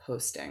you're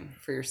posting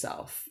for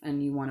yourself,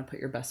 and you want to put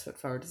your best foot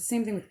forward. It's the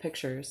same thing with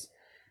pictures,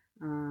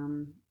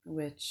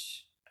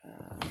 which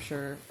I'm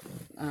sure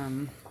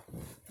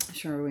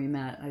when we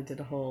met, I did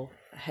a whole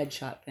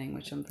headshot thing,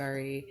 which I'm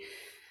very,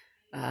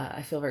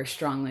 I feel very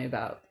strongly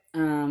about.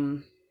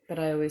 But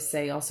I always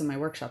say also in my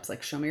workshops,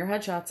 like, show me your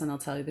headshots and I'll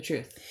tell you the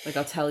truth. Like,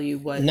 I'll tell you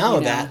what. No,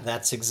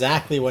 that's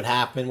exactly what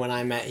happened when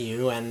I met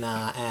you,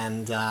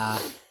 and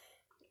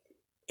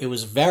it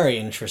was very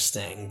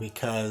interesting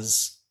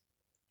because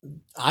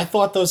I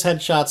thought those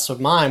headshots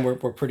of mine were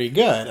pretty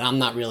good. I'm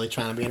not really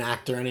trying to be an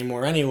actor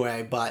anymore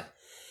anyway, but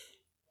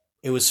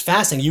it was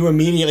fascinating. You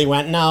immediately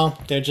went, no,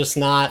 they're just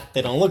not,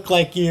 they don't look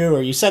like you,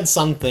 or you said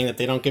something that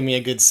they don't give me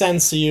a good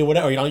sense of you,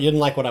 whatever, you didn't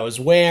like what I was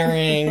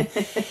wearing.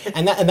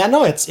 and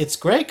no, it's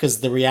great,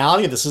 because the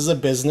reality, this is a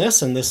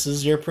business and this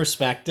is your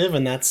perspective,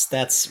 and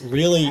that's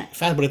really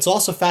fascinating. But it's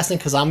also fascinating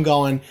because I'm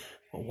going,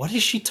 what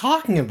is she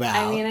talking about?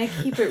 I mean, I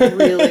keep it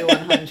really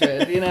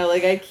 100,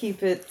 like I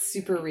keep it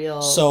super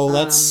real. So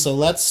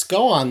let's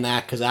go on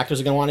that, because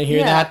actors are going to want to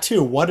hear that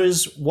too. What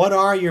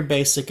are your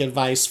basic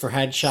advice for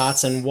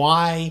headshots, and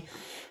why?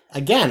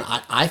 Again,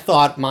 I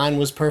thought mine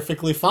was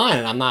perfectly fine,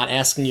 and I'm not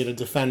asking you to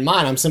defend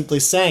mine. I'm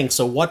simply saying,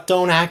 so what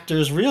don't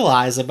actors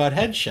realize about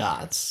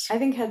headshots? I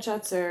think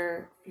headshots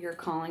are your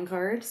calling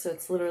card, so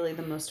it's literally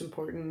the most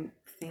important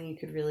thing you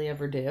could really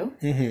ever do.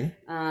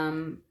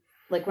 Mm-hmm.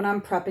 Like when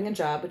I'm prepping a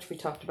job, which we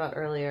talked about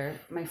earlier,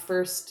 my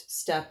first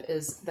step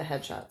is the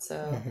headshot.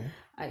 So,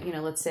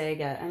 let's say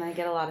I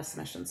get a lot of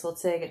submissions. So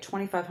let's say I get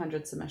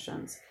 2,500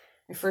 submissions.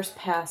 My first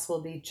pass will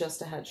be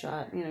just a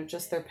headshot,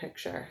 just their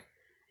picture.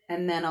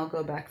 And then I'll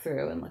go back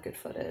through and look at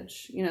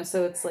footage,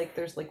 so it's like,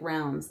 there's like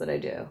rounds that I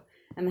do.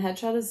 And the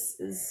headshot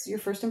is your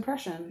first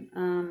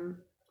impression.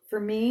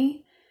 For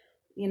me,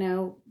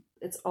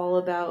 it's all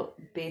about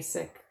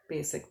basic.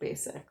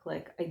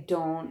 Like, I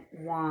don't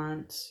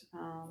want,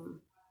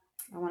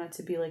 I want it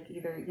to be like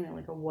either,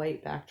 like a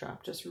white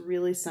backdrop, just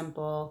really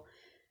simple,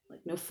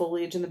 like no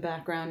foliage in the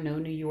background, no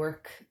New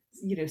York,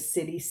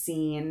 city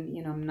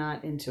scene. I'm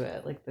not into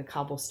it. Like the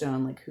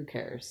cobblestone, like who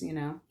cares,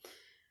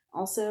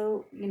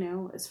 Also,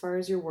 as far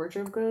as your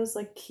wardrobe goes,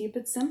 like keep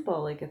it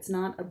simple. Like it's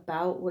not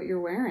about what you're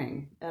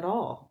wearing at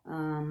all.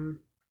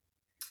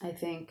 I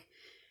think,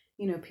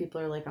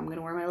 people are like, I'm going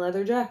to wear my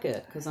leather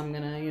jacket because I'm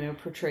going to,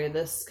 portray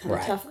this kind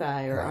of tough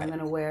guy, or I'm going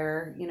to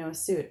wear, a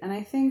suit. And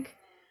I think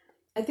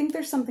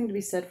there's something to be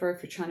said for,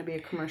 if you're trying to be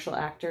a commercial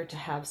actor, to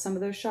have some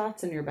of those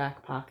shots in your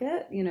back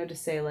pocket, to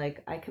say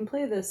like, I can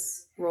play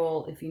this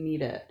role if you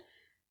need it.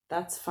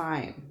 That's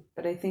fine.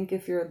 But I think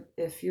if you're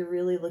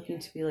really looking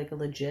to be like a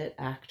legit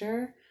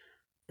actor,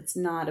 it's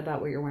not about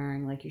what you're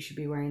wearing. Like you should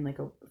be wearing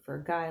for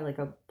a guy, like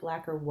a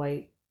black or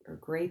white or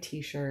gray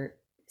t-shirt.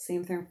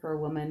 Same thing for a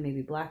woman,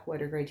 maybe black,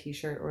 white, or gray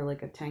t-shirt, or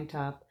like a tank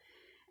top.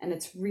 And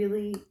it's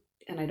really,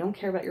 and I don't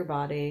care about your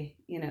body,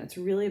 it's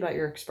really about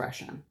your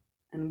expression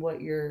and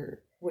what you're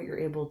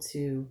able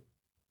to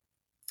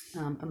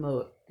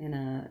emote in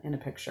a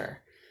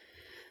picture.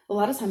 A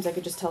lot of times I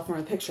could just tell from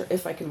a picture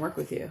if I can work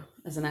with you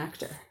as an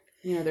actor.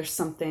 There's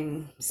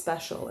something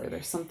special, or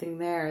there's something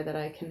there that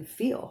I can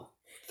feel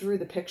through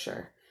the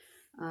picture.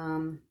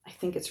 I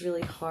think it's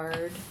really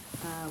hard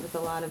with a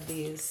lot of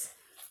these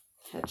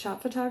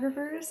headshot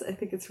photographers. I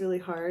think it's really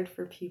hard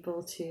for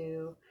people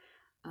to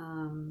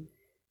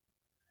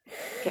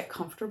get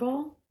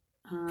comfortable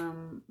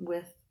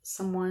with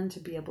someone to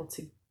be able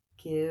to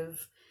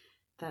give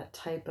that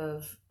type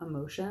of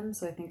emotion.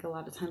 So I think a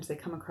lot of times they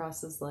come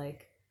across as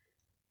like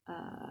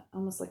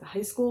almost like a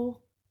high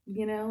school,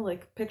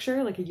 like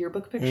picture, like a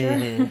yearbook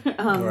picture,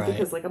 Right.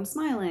 because like I'm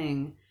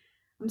smiling,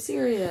 I'm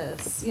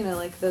serious,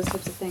 like those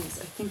types of things.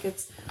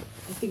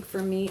 I think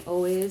for me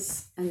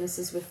always, and this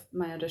is with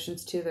my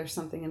auditions too, there's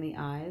something in the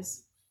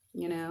eyes,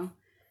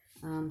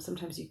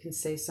 sometimes you can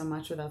say so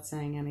much without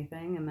saying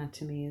anything. And that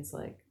to me is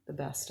like the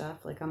best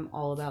stuff. Like I'm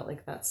all about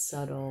like that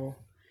subtle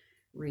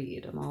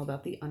read. I'm all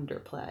about the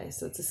underplay.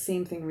 So it's the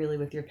same thing really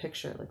with your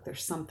picture. Like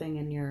there's something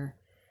in your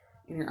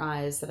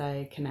eyes that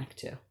I connect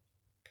to.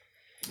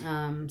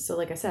 So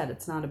like I said,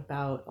 it's not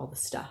about all the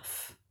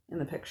stuff in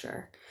the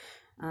picture.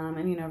 And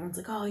everyone's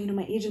like, oh,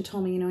 my agent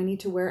told me, I need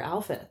to wear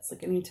outfits.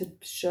 Like I need to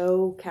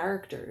show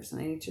characters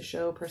and I need to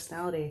show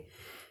personality.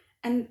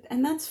 And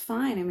that's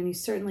fine. I mean, you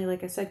certainly,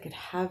 like I said, could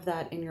have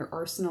that in your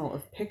arsenal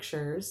of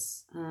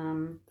pictures.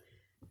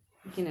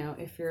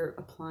 If you're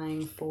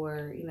applying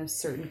for,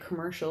 certain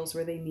commercials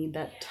where they need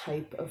that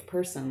type of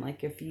person,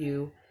 like if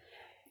you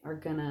are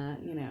gonna,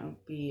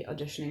 be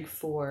auditioning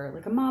for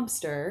like a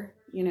mobster,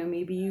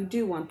 maybe you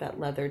do want that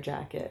leather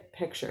jacket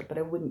picture, but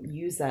I wouldn't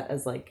use that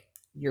as like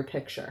your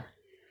picture,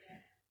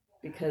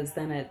 because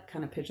then it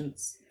kind of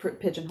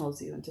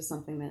pigeonholes you into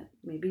something that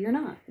maybe you're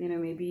not.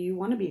 Maybe you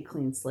want to be a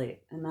clean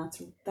slate, and that's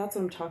what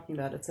I'm talking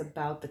about. It's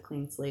about the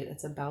clean slate.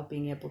 It's about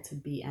being able to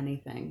be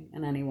anything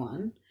and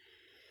anyone.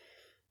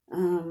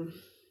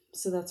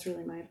 So that's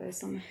really my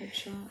advice on the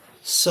headshot.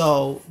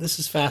 So this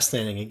is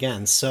fascinating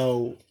again.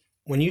 So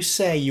when you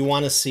say you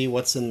want to see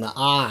what's in the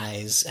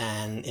eyes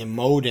and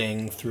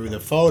emoting through the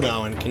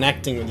photo and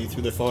connecting with you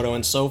through the photo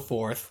and so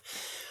forth,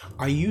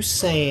 are you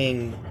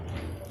saying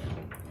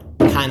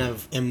kind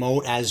of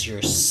emote as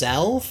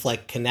yourself,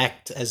 like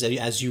connect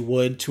as you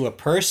would to a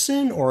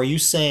person, or are you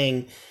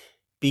saying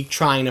be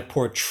trying to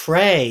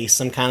portray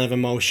some kind of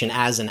emotion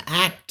as an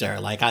actor,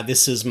 like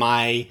this is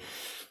my,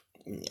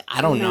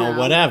 I don't know,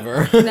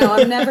 whatever? No,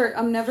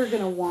 I'm never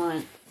gonna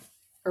want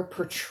a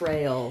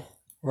portrayal,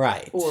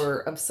 right, or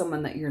of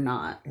someone that you're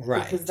not,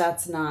 right, because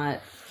that's not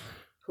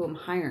who I'm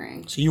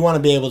hiring. So you want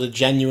to be able to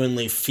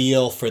genuinely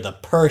feel for the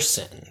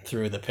person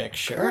through the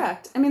picture.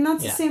 Correct. I mean,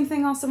 that's the same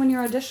thing also when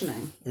you're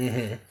auditioning.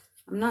 Mm-hmm.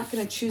 I'm not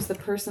going to choose the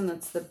person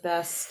that's the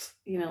best,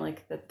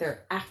 like that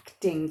they're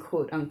acting,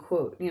 quote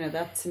unquote.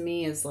 That to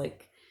me is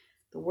like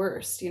the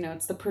worst.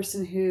 It's the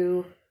person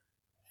who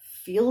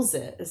feels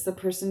it. It's the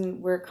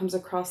person where it comes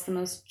across the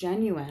most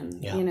genuine,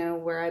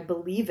 where I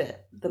believe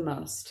it the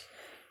most.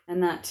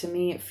 And that to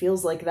me, it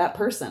feels like that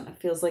person. It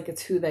feels like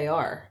it's who they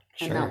are.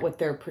 Sure. And not what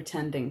they're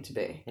pretending to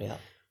be. Yeah.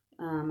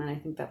 And I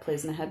think that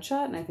plays in a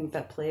headshot, and I think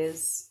that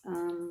plays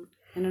in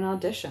an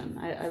audition.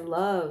 I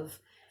love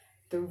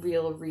the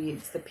real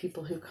reads, the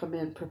people who come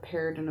in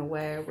prepared in a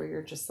way where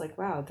you're just like,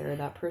 wow, they're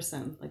that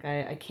person. Like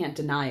I can't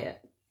deny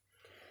it.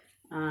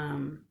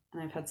 And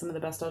I've had some of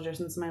the best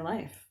auditions in my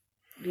life,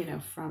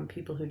 from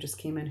people who just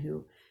came in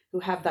who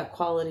have that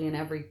quality in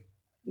every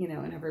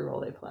role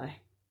they play.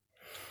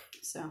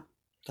 So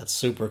that's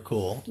super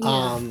cool.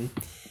 Yeah.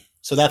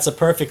 So that's a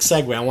perfect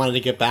segue. I wanted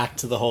to get back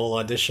to the whole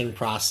audition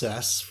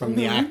process from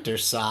the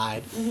actor's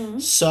side. Mm-hmm.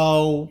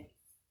 So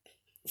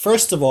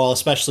first of all,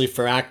 especially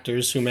for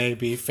actors who may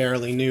be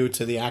fairly new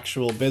to the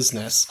actual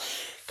business,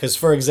 because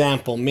for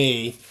example,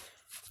 me,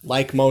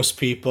 like most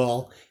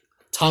people,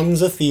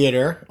 tons of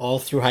theater all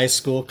through high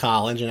school,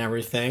 college, and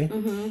everything.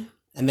 Mm-hmm.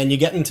 And then you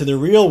get into the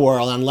real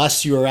world,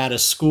 unless you were at a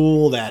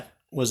school that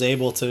was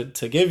able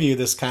to give you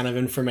this kind of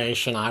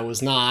information. I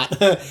was not.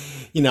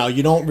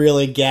 You don't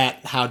really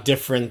get how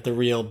different the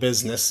real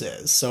business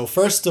is. So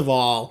first of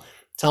all,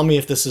 tell me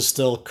if this is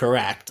still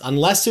correct.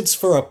 Unless it's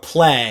for a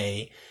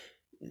play,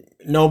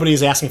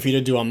 nobody's asking for you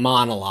to do a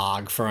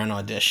monologue for an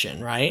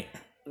audition, right?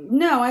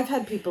 No, I've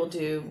had people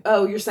do.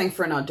 Oh, you're saying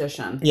for an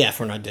audition? Yeah,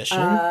 for an audition.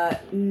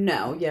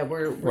 No, yeah,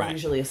 we're right.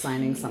 Usually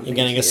assigning something. You're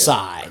getting a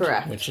side,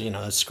 correct? Which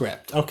the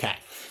script. Okay,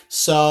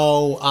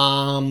 so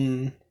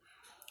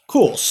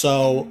cool.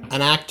 So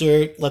an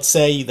actor, let's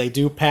say they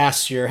do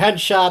pass your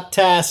headshot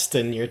test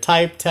and your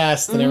type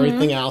test and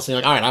everything else, and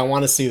you're like, all right, I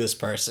want to see this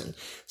person.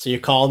 So you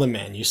call them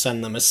in, you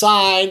send them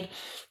aside,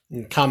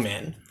 and come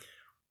in.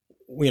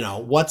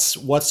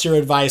 What's your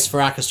advice for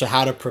actors to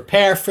how to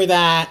prepare for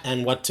that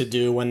and what to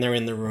do when they're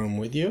in the room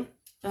with you?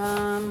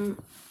 To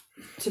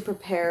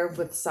prepare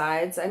with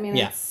sides. I mean,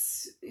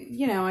 it's,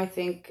 I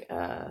think,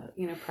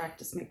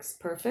 practice makes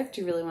perfect.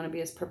 You really want to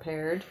be as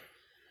prepared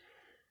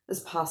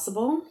as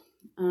possible.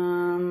 I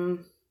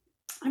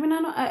mean,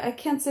 I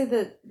can't say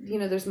that,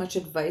 there's much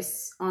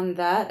advice on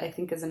that. I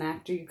think as an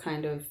actor, you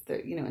kind of,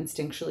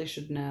 instinctually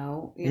should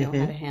know, how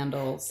to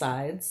handle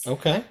sides.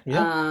 Okay.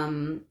 Yeah.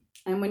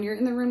 And when you're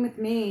in the room with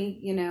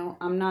me,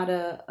 I'm not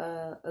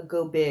a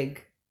go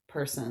big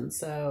person.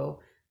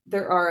 So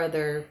there are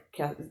other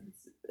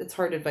it's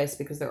hard advice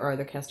because there are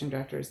other casting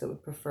directors that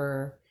would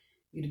prefer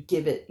you to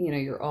give it,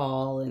 your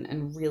all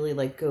and really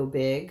like go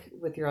big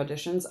with your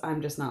auditions.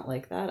 I'm just not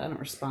like that. I don't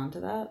respond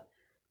to that.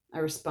 I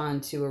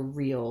respond to a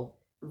real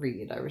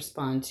read. I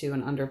respond to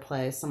an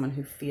underplay, someone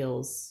who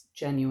feels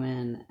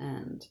genuine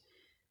and,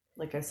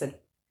 like I said,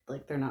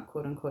 like they're not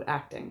quote unquote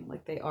acting,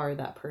 like they are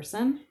that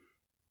person.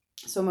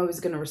 So I'm always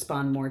going to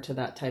respond more to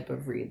that type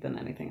of read than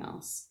anything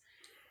else.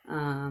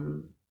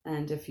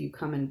 And if you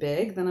come in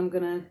big, then I'm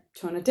going to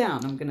tone it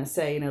down. I'm going to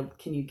say,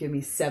 can you give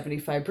me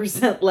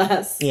 75%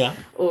 less? Yeah.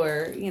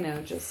 Or,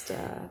 just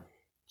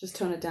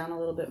tone it down a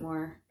little bit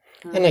more.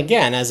 And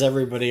again, as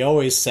everybody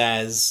always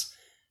says,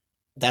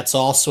 that's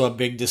also a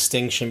big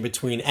distinction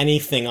between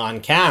anything on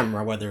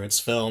camera, whether it's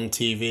film,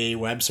 TV,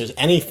 web series,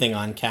 anything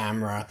on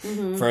camera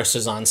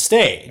versus on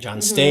stage.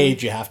 On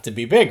stage, you have to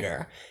be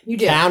bigger. You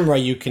do. Camera,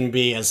 you can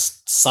be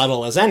as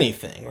subtle as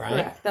anything, right?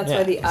 Correct. That's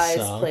why the eyes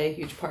play a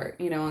huge part,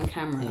 on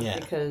camera,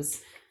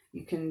 because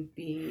you can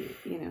be,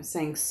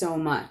 saying so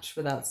much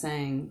without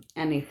saying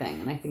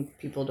anything. And I think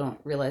people don't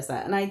realize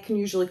that. And I can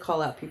usually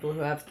call out people who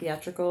have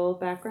theatrical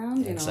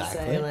background, Exactly.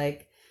 say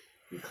like,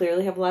 you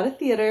clearly have a lot of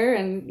theater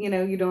and,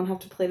 you don't have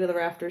to play to the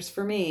rafters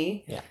for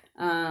me. Yeah.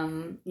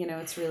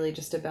 It's really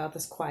just about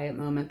this quiet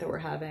moment that we're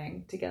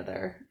having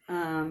together.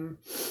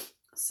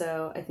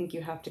 So I think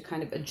you have to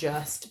kind of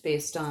adjust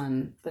based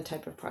on the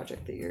type of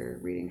project that you're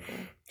reading for.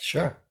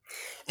 Sure.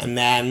 And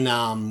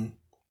then,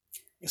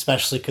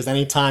 especially because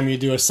anytime you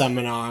do a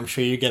seminar, I'm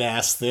sure you get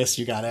asked this.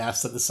 You got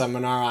asked at the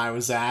seminar I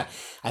was at.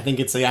 I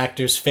think it's the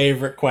actor's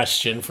favorite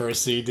question for a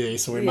CD,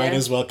 so we might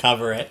as well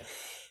cover it.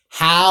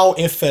 How,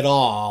 if at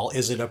all,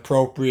 is it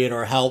appropriate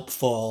or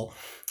helpful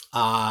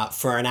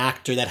for an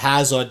actor that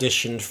has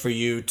auditioned for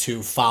you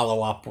to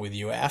follow up with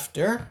you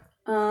after?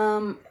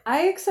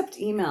 I accept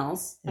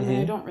emails. I mean,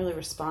 I don't really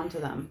respond to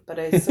them, but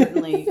I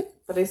certainly,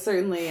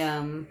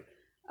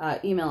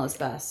 email is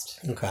best.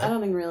 Okay. I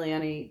don't think really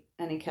any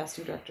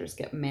casting directors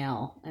get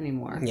mail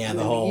anymore. Yeah, I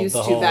mean,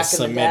 the whole back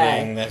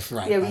submitting. in the day. That's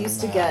right. Yeah, we used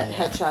to get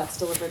headshots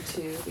delivered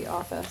to the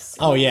office.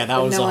 Oh yeah, that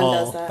was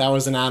that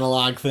was an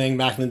analog thing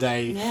back in the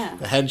day. Yeah.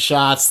 The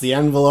headshots, the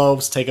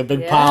envelopes, take a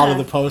big pile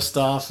to the post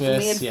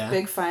office. We had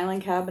big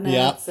filing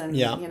cabinets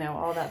and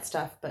all that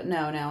stuff. But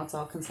no, now it's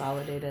all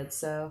consolidated.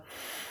 So,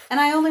 and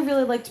I only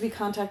really like to be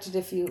contacted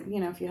if you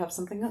have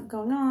something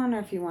going on, or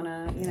if you want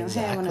to,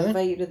 hey, I want to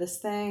invite you to this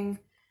thing.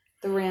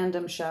 The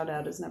random shout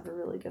out is never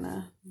really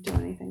gonna do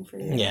anything for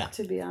you,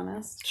 to be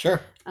honest. Sure.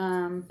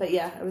 But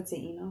yeah, I would say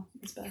email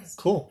is best.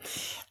 Cool.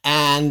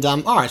 And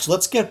all right, so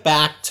let's get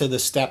back to the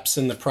steps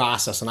in the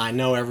process. And I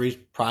know every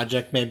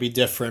project may be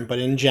different, but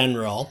in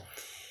general,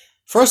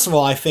 first of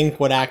all, I think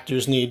what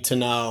actors need to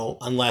know,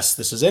 unless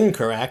this is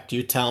incorrect,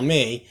 you tell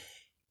me,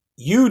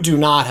 you do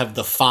not have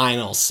the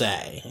final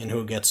say in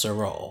who gets a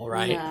role,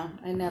 right? Yeah,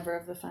 I never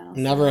have the final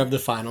say. Never have the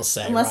final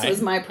say, unless it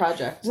was my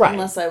project,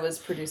 unless I was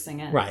producing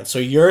it. Right, so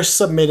you're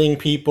submitting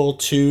people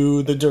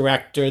to the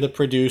director, the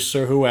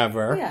producer,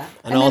 whoever,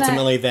 and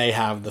ultimately they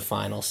have the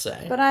final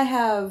say. But I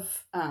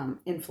have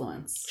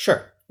influence.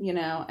 Sure.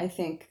 I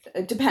think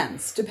it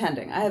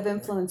depending. I have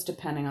influence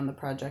depending on the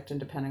project and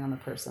depending on the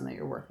person that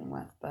you're working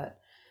with, but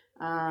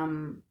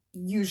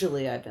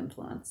usually I have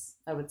influence,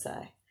 I would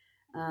say.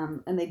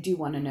 And they do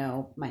want to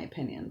know my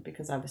opinion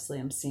because obviously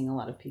I'm seeing a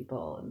lot of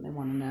people and they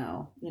want to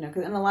know,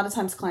 and a lot of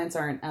times clients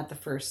aren't at the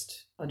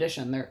first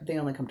audition. They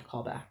only come to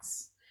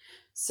callbacks.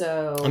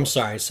 So I'm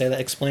sorry,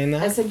 explain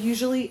that. I said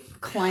usually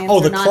clients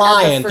are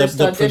not at the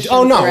first audition.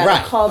 Oh no,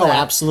 right. Oh,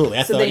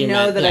 absolutely. So they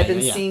know that I've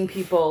been seeing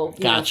people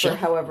for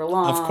however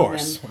long. Of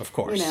course.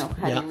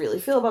 How do you really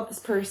feel about this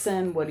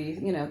person? What do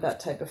you, that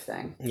type of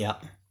thing. Yeah.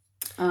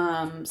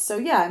 So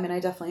yeah, I mean, I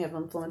definitely have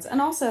influence. And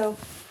also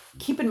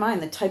keep in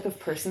mind the type of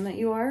person that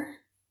you are,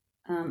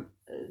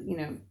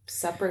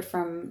 separate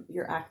from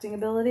your acting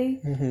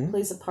ability,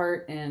 plays a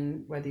part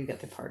in whether you get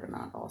the part or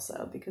not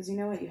also. Because you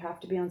know what? You have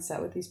to be on set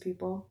with these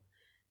people.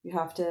 You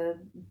have to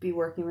be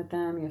working with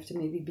them. You have to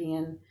maybe be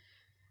in,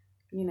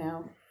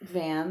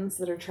 vans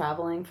that are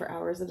traveling for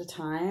hours at a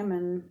time.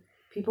 And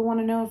people want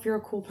to know if you're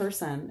a cool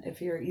person,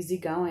 if you're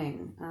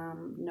easygoing.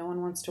 No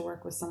one wants to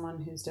work with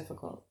someone who's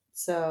difficult.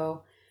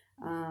 So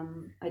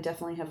I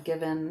definitely have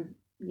given...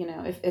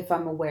 if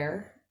I'm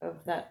aware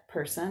of that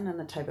person and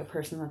the type of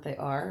person that they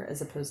are,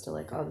 as opposed to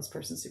like, oh, this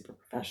person's super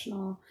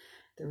professional,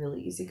 they're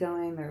really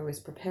easygoing, they're always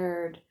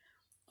prepared,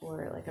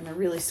 or like, and they're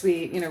really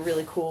sweet,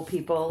 really cool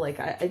people.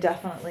 Like I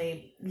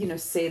definitely,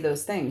 say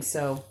those things.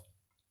 So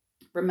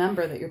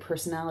remember that your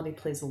personality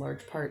plays a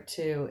large part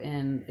too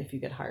in if you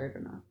get hired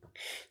or not.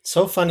 It's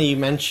so funny you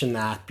mention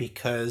that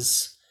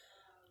because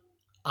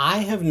I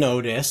have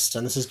noticed,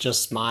 and this is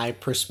just my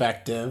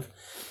perspective,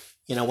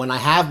 when I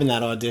have been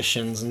at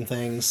auditions and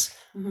things,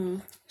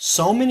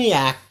 so many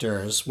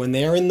actors, when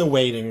they're in the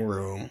waiting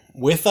room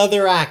with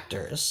other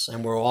actors,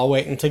 and we're all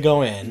waiting to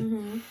go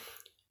in,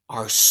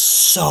 are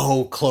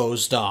so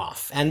closed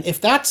off. And if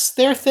that's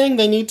their thing,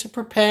 they need to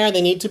prepare,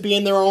 they need to be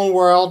in their own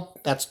world.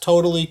 That's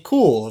totally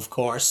cool, of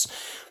course.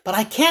 But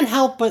I can't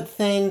help but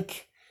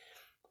think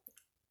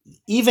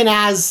even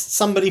as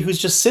somebody who's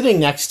just sitting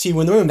next to you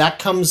in the room, that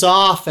comes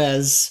off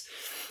as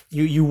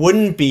you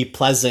wouldn't be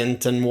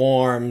pleasant and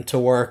warm to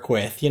work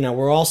with.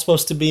 We're all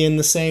supposed to be in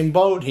the same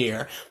boat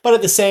here. But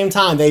at the same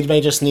time, they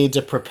may just need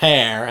to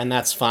prepare, and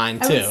that's fine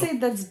too. I would say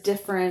that's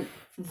different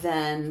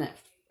than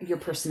your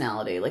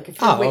personality. Like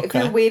if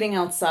you're waiting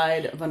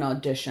outside of an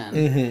audition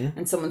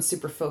and someone's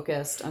super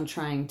focused on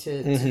trying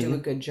to do a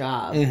good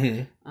job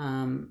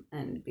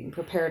and being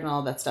prepared and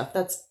all that stuff,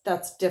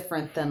 that's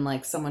different than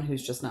like someone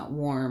who's just not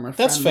warm or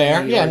that's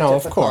fair. Yeah, no,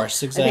 difficult. Of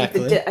course,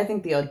 exactly. I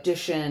think the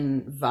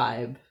audition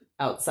vibe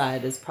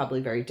outside is probably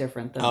very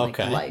different than like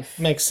life.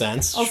 Makes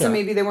sense. Also, sure.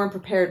 Maybe they weren't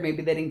prepared.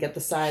 Maybe they didn't get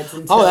the sides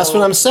until that's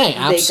what I'm saying.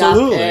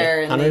 Absolutely. They got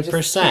there and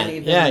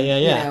 100%.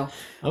 Yeah.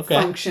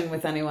 Function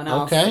with anyone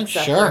else. Okay,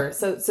 sure.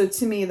 So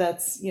to me,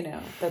 that's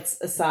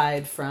that's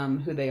aside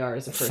from who they are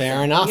as a person.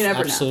 Fair enough. You never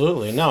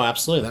absolutely. know. No,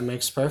 absolutely. That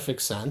makes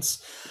perfect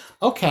sense.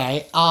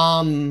 Okay.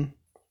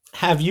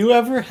 Have you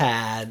ever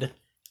had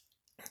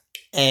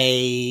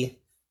a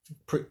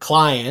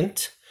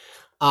client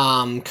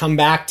come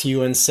back to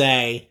you and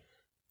say,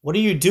 "What are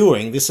you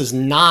doing? This is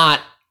not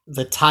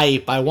the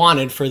type I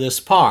wanted for this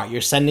part.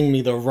 You're sending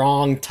me the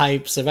wrong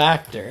types of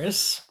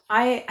actors"?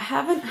 I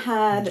haven't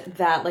had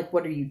that, like,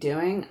 what are you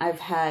doing?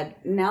 I've had,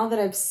 now that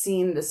I've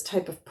seen this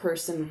type of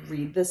person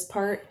read this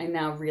part, I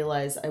now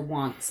realize I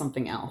want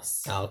something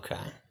else. Okay.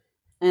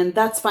 And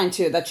that's fine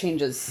too. That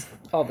changes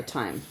all the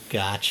time.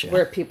 Gotcha.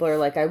 Where people are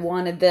like, I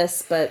wanted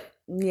this, but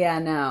yeah,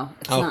 no,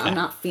 I'm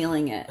not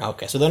feeling it.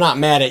 Okay, so they're not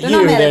mad at you,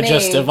 they're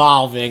just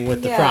evolving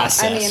with the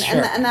process. I mean,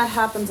 sure. and that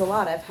happens a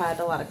lot. I've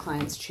had a lot of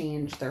clients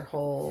change their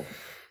whole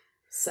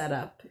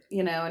setup,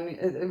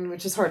 and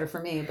which is harder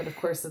for me, but of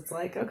course it's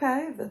like,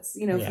 okay, that's,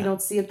 if you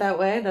don't see it that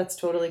way, that's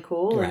totally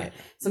cool. Right. And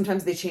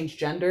sometimes they change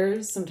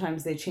genders,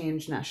 sometimes they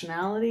change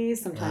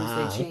nationalities,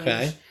 sometimes they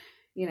change,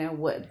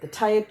 what the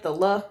type, the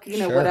look,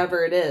 sure.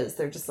 whatever it is.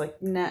 They're just like,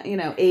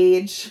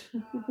 age,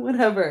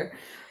 whatever.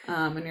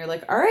 And you're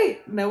like, all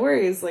right, no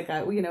worries. Like,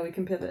 we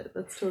can pivot.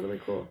 That's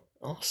totally cool.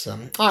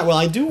 Awesome. All right. Well,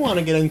 I do want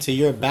to get into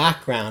your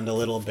background a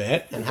little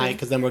bit, and how,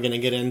 because then we're going to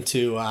get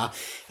into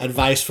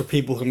advice for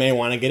people who may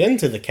want to get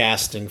into the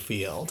casting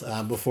field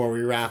before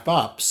we wrap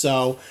up.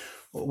 So,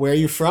 where are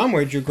you from?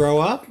 Where'd you grow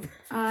up?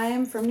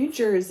 I'm from New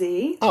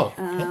Jersey. Oh,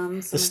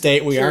 so the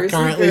state we are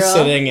currently girl.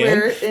 sitting in.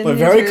 We're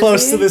very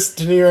close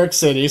to New York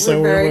City,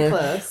 so we're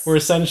close. We're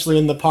essentially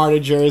in the part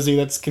of Jersey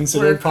that's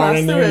considered part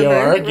of New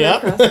York.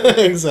 Yep,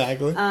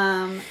 exactly.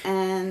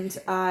 And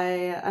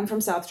I'm from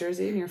South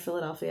Jersey, near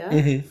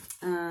Philadelphia.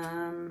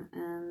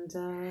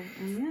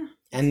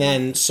 And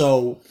then,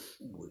 so,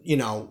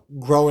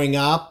 growing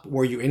up,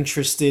 were you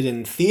interested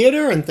in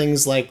theater and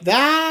things like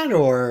that,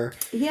 or?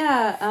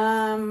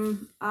 Yeah,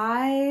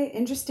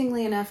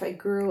 interestingly enough, I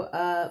grew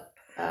up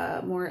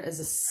more as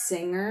a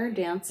singer,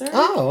 dancer.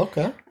 Oh,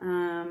 okay.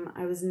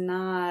 I was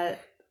not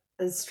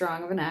as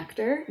strong of an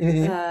actor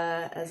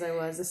as I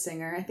was a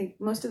singer. I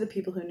think most of the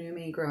people who knew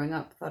me growing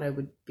up thought I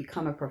would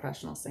become a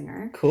professional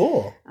singer.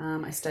 Cool.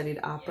 I studied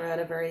opera at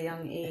a very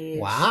young age.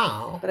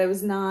 Wow. But I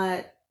was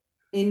not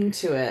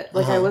into it.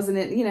 Like I wasn't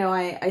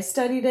I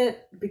studied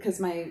it because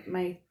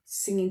my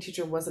singing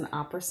teacher was an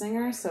opera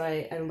singer, so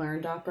I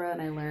learned opera,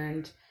 and I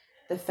learned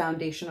the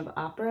foundation of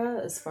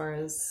opera as far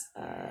as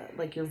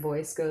like your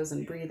voice goes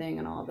and breathing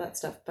and all of that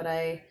stuff, but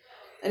I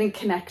didn't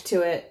connect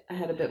to it. I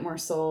had a bit more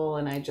soul,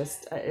 and it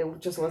just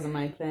wasn't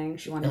my thing.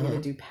 She wanted me to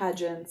do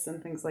pageants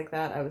and things like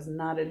that. I was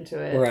not into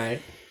it.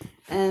 Right.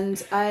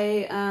 And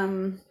I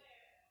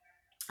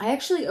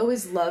actually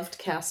always loved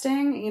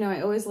casting.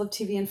 I always loved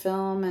TV and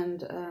film,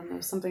 and it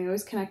was something I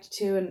always connected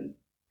to. And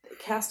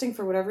casting,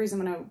 for whatever reason,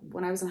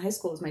 when I was in high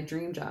school, was my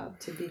dream job,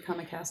 to become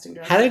a casting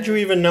director. How did you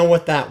even know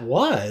what that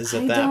was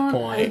at that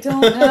point? I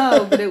don't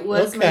know, but it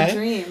was my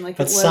dream.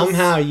 But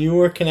somehow you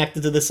were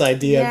connected to this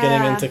idea of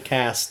getting into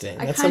casting.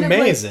 That's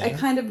amazing. I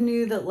kind of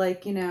knew that,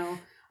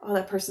 oh,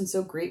 that person's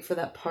so great for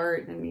that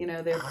part, and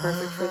they're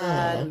perfect for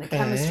that, and the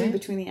chemistry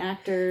between the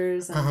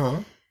actors,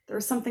 and there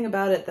was something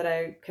about it that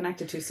I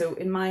connected to. So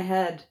in my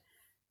head,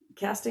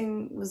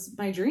 casting was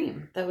my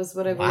dream. That was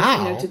what I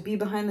wanted, to be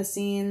behind the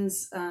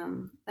scenes.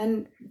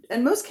 And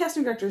most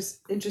casting directors,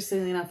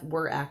 interestingly enough,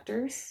 were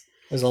actors.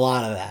 There's a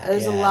lot of that.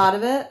 There's a lot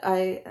of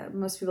it.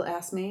 Most people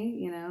ask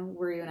me,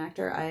 were you an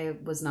actor? I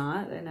was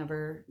not. I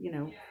never,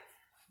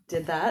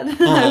 did that.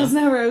 I was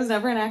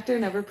never an actor,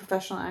 never a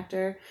professional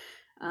actor.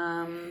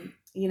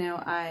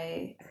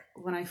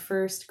 When I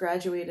first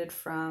graduated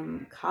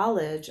from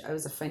college, I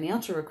was a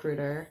financial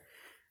recruiter.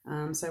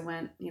 So I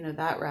went,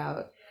 that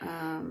route.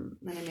 And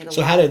I made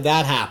how did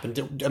that happen?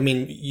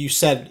 You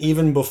said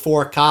even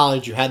before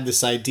college, you had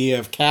this idea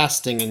of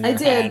casting in your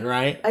head,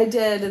 right? I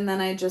did. And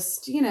then I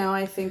just,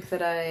 I think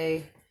that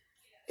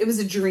it was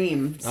a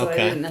dream. So I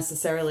didn't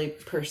necessarily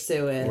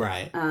pursue it.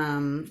 Right.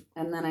 And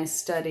then I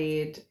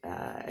studied,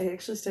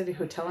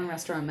 hotel and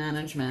restaurant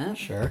management.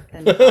 Sure.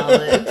 In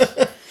college.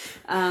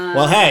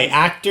 Well, hey,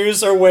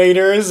 actors are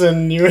waiters,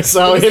 and there's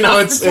something in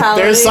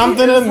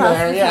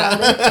there.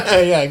 Yeah.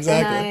 Yeah,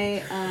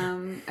 exactly.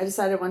 And I I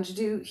decided I wanted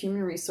to do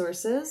human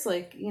resources.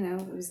 Like,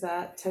 it was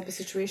that type of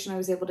situation. I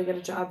was able to get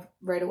a job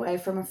right away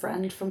from a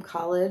friend from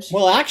college.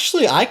 Well,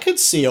 actually, I could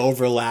see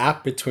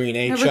overlap between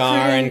HR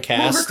and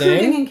casting. Well,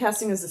 recruiting and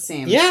casting is the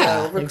same.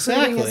 Yeah, so recruiting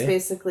exactly. is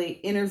basically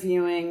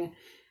interviewing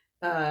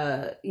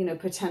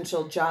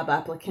potential job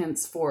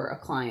applicants for a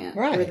client.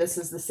 Right. Where this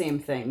is the same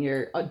thing.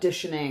 You're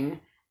auditioning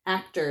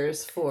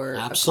actors for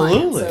Absolutely, a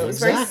client. So it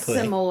was exactly.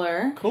 very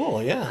similar.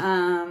 Cool,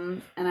 yeah.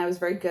 And I was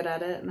very good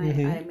at it, and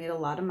Mhm. I made a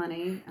lot of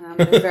money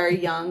at a very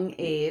young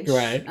age,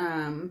 Right.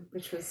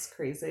 which was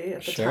crazy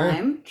at the Sure,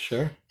 time.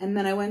 sure. And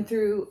then I went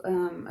through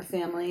a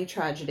family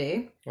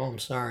tragedy. Oh, I'm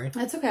sorry.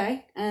 That's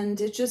okay. And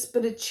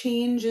but it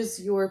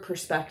changes your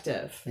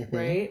perspective, Mhm.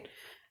 right?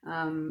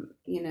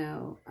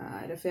 I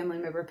had a family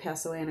member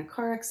pass away in a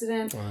car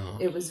accident. Wow.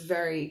 It was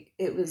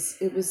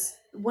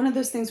one of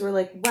those things where,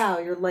 like, wow,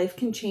 your life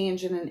can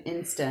change in an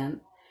instant.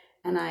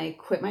 And I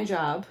quit my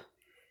job,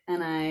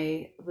 and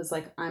I was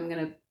like, I'm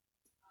gonna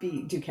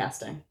do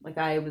casting. Like,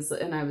 I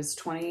was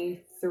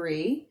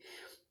 23,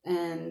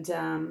 and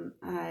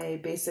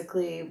I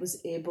basically was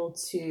able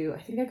to.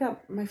 I think I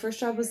got my first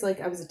job was like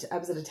I was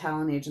at a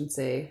talent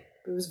agency.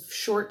 It was a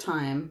short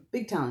time,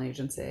 big talent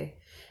agency.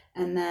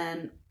 And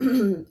then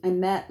I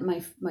met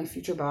my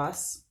future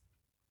boss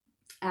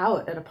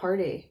out at a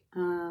party.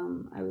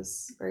 I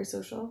was very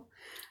social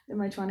in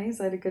my 20s.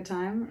 I had a good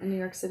time in New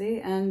York City.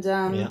 And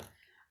I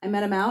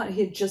met him out.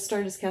 He had just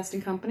started his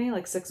casting company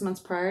like 6 months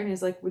prior. And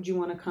he's like, would you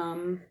want to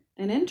come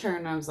and intern?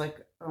 And I was like,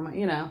 oh my,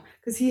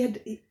 because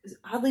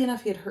oddly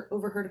enough, he had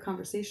overheard a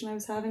conversation I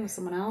was having with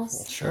someone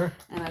else. Sure.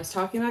 And I was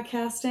talking about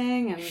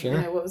casting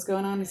and what was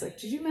going on. He's like,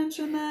 did you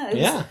mention that?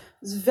 It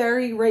was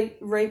very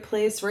right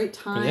place, right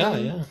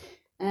time. Yeah.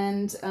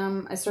 And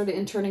I started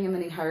interning, and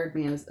then he hired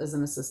me as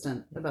an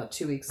assistant about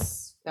 2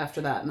 weeks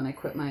after that. And then I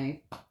quit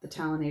the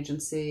talent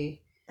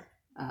agency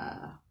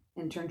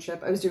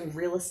internship. I was doing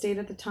real estate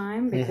at the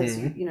time because,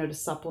 to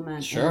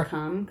supplement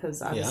income,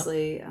 because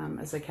obviously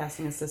as a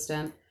casting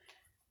assistant,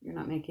 you're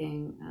not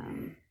making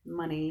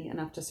money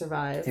enough to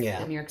survive in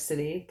New York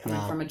City,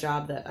 coming from a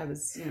job that I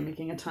was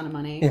making a ton of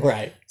money.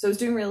 Right. So I was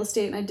doing real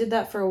estate, and I did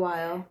that for a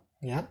while.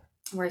 Yeah.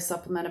 Where I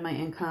supplemented my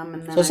income.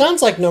 And then so it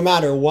sounds like no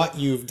matter what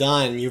you've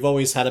done, you've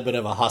always had a bit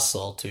of a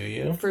hustle to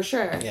you. For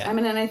sure. Yeah. I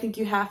mean, and I think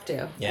you have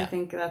to. Yeah. I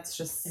think that's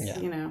just,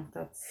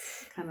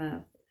 that's kind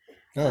of,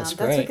 that's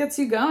what gets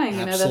you going.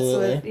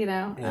 Absolutely.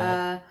 That's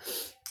what,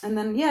 and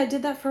then, I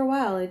did that for a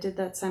while. I did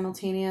that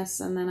simultaneous,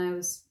 and then I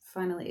was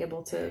finally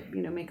able to,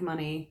 make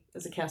money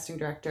as a casting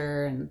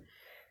director. And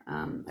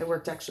I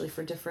worked actually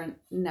for different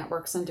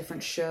networks on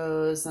different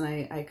shows, and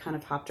I kind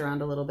of hopped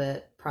around a little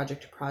bit,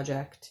 project to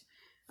project.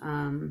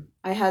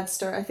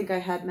 I think I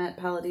had met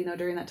Palladino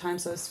during that time,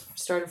 so I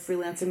started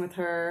freelancing with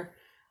her,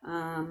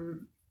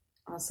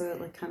 also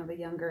at like kind of a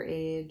younger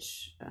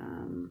age.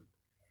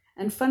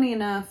 And funny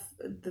enough,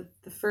 the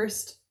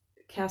first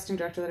casting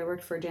director that I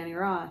worked for, Danny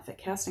Roth at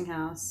Casting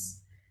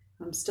House,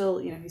 I'm still,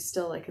 he's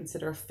still, I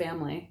consider a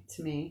family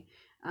to me.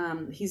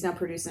 He's now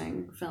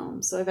producing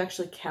films, so I've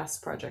actually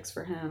cast projects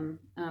for him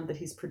that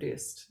he's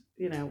produced,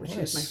 which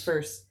was my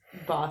first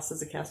boss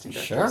as a casting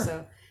director. Sure.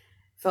 So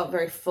felt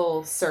very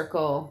full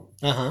circle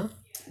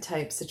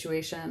type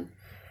situation.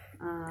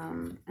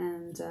 And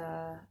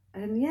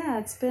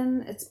it's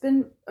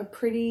been a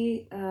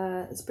pretty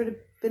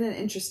been an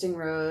interesting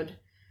road.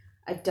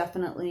 I've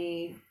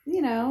definitely,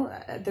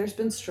 there's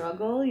been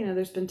struggle,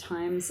 there's been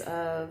times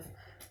of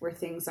where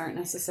things aren't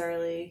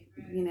necessarily,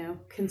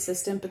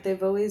 consistent, but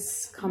they've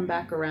always come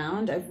back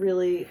around. I've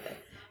really,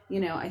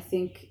 I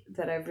think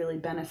that I've really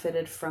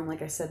benefited from,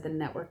 like I said, the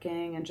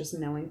networking and just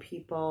knowing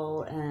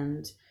people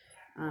and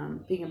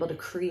being able to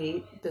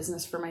create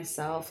business for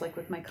myself, like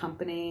with my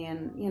company.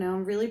 And,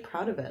 I'm really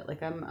proud of it.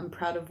 Like I'm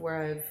proud of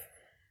where I've,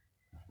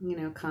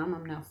 come.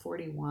 I'm now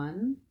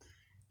 41.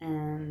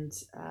 And,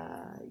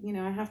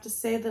 I have to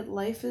say that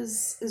life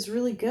is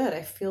really good.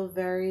 I feel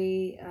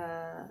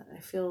I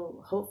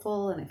feel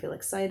hopeful, and I feel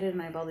excited,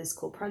 and I have all these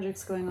cool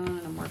projects going on,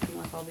 and I'm working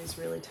with all these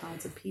really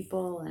talented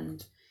people.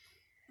 And,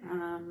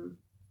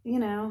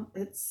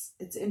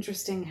 it's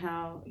interesting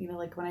how,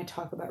 like when I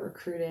talk about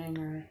recruiting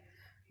or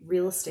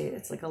real estate,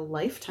 it's like a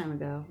lifetime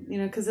ago,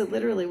 because it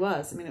literally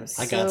was. I mean, it was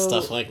I got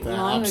stuff like that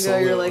long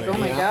absolutely. ago. You're like, oh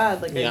my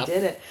God, like Yep. I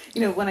did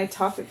it. When I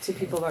talk to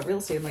people about real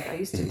estate, I'm like, I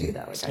used to do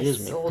that. Like I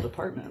sold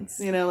apartments,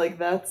 like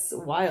that's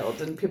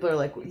wild. And people are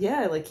like,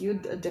 yeah, like you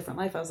had a different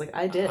life. I was like,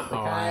 I did.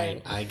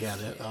 Like I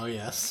get it. Oh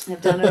yes.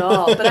 I've done it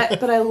all.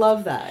 But I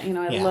love that.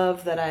 I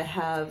love that I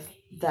have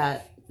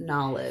that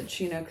knowledge,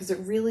 because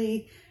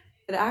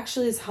it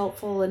actually is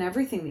helpful in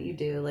everything that you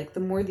do. Like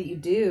the more that you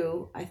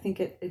do, I think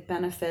it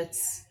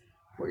benefits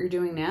what you're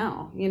doing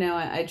now.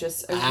 I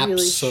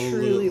really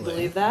truly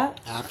believe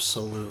that.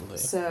 Absolutely.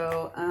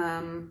 So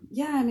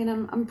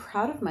I'm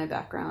proud of my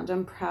background.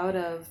 I'm proud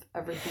of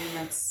everything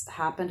that's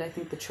happened. I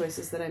think the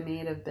choices that I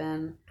made have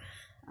been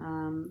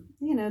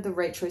the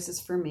right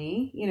choices for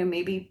me.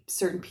 Maybe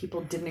certain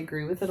people didn't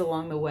agree with it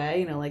along the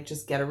way, like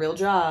just get a real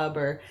job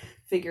or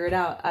figure it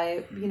out.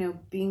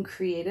 Being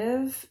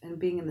creative and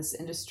being in this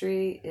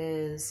industry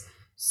is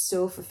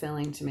so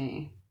fulfilling to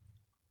me.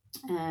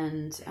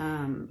 And,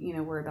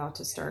 we're about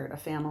to start a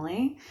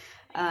family.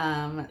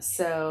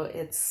 So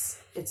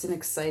it's an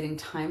exciting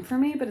time for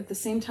me, but at the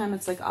same time,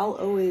 it's like, I'll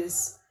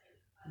always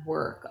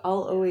work.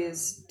 I'll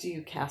always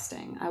do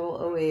casting. I will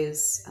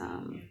always,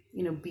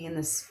 be in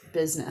this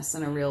business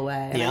in a real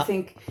way. And I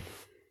think,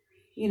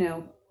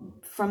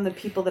 from the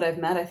people that I've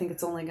met, I think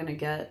it's only going to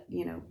get,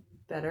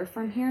 better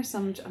from here. So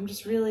I'm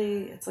just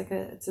really, it's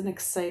an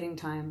exciting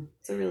time.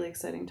 It's a really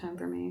exciting time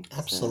for me.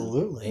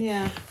 Absolutely. So,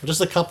 yeah. Just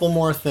a couple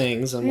more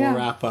things and we'll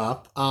wrap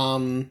up.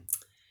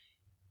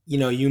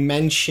 You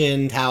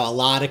mentioned how a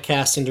lot of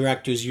casting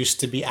directors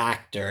used to be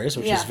actors,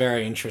 which is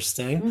very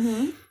interesting.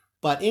 Mm-hmm.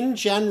 But in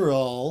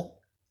general,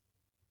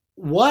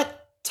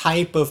 what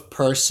type of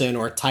person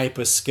or type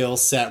of skill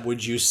set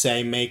would you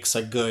say makes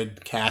a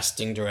good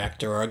casting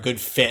director or a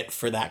good fit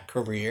for that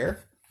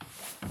career?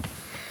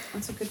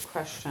 That's a good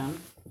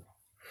question.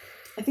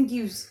 I think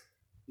you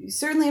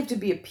certainly have to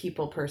be a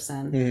people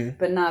person,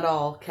 but not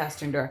all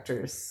casting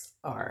directors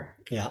are.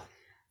 Yeah.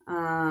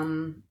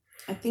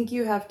 I think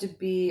you have to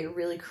be a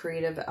really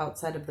creative,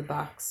 outside of the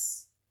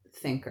box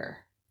thinker.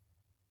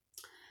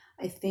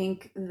 I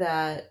think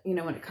that,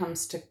 when it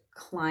comes to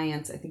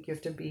clients, I think you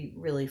have to be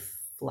really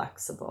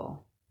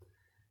flexible,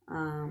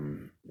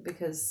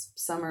 because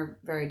some are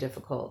very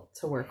difficult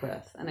to work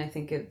with. And I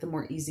think the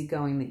more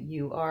easygoing that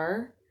you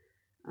are,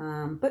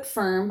 but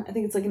firm, I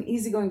think it's like an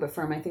easygoing but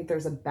firm. I think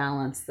there's a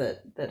balance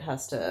that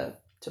has to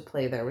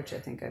play there, which I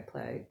think I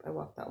play. I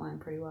walk that line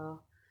pretty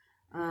well.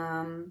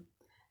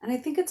 And I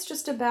think it's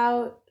just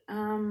about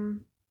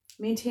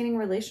maintaining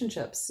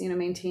relationships,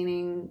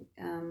 maintaining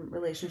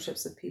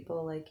relationships with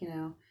people. Like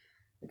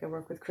I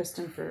worked with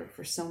Kristen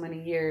for so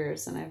many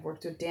years, and I've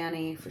worked with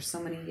Danny for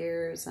so many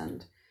years,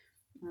 and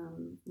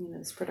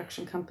this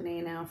production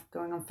company now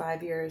going on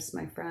 5 years.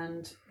 My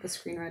friend, the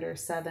screenwriter,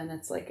 7.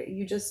 It's like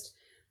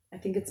I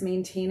think it's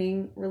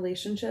maintaining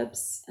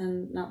relationships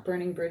and not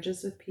burning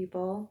bridges with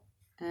people.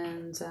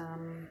 And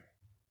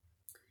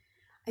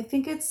I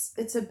think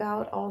it's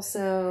about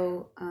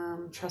also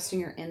trusting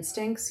your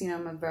instincts.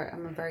 I'm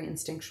a very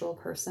instinctual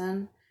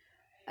person.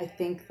 I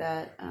think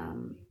that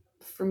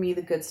for me,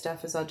 the good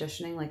stuff is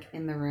auditioning, like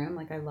in the room.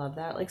 Like I love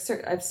that. Like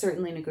I've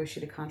certainly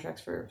negotiated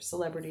contracts for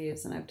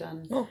celebrities, and I've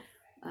done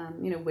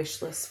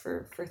wish lists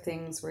for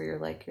things where you're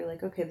like,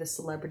 okay, this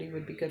celebrity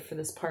would be good for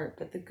this part.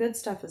 But the good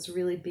stuff is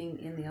really being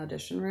in the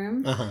audition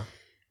room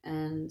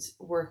and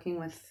working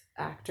with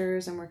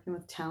actors and working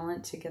with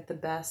talent to get the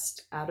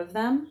best out of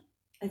them.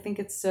 I think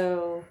it's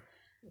so...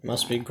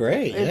 Must be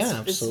great. Yeah,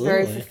 absolutely. It's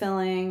very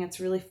fulfilling. It's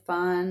really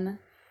fun.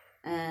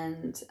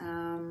 And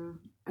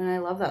I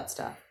love that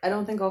stuff. I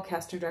don't think all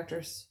casting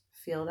directors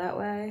feel that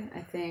way.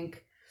 I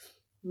think,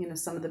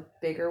 some of the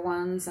bigger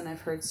ones, and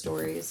I've heard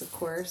stories, of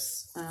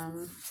course,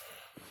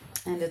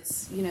 and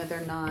it's,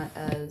 they're not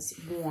as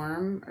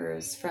warm or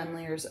as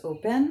friendly or as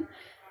open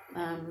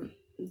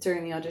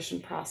during the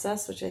audition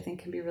process, which I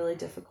think can be really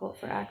difficult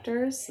for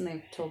actors. And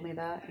they've told me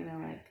that,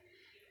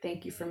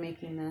 thank you for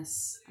making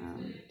this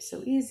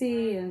so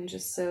easy and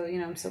just so,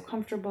 I'm so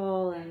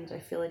comfortable and I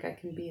feel like I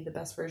can be the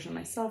best version of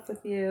myself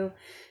with you.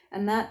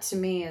 And that to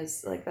me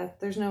is like that.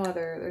 There's no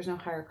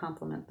higher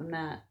compliment than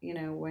that,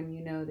 when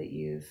you know that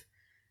you've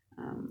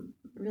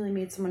really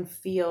made someone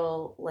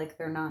feel like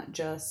they're not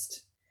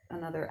just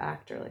another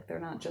actor, like they're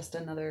not just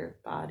another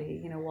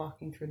body,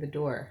 walking through the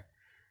door.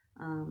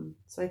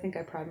 So I think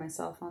I pride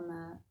myself on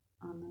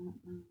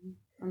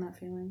that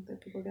feeling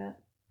that people get.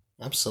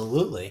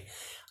 Absolutely.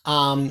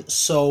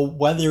 So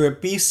whether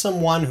it be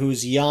someone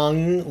who's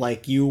young,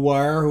 like you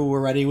were, who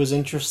already was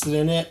interested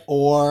in it,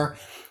 or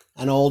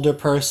an older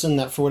person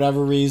that for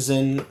whatever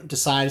reason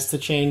decides to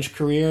change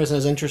careers and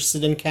is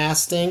interested in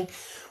casting,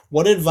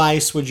 what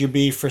advice would you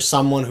be for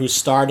someone who's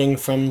starting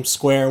from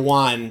square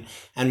one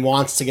and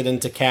wants to get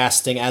into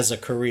casting as a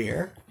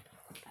career?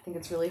 I think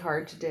it's really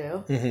hard to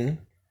do. Mm-hmm.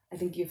 I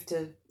think you have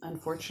to,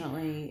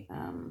 unfortunately,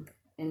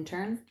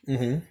 intern.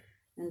 Mm-hmm.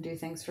 And do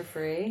things for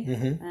free,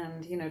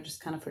 and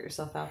just kind of put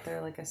yourself out there.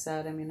 Like I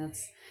said, I mean,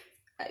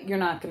 you're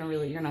not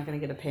gonna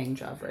get a paying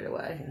job right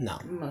away. No,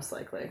 most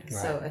likely. Right.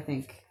 So I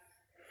think,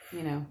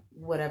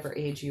 whatever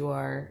age you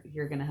are,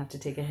 you're gonna have to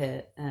take a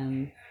hit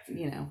and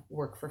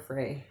work for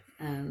free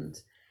and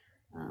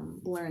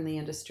learn the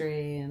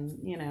industry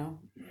and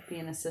be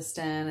an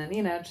assistant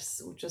and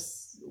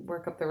just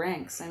work up the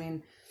ranks. I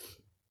mean,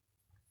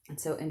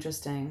 it's so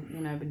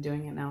interesting. I've been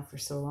doing it now for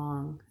so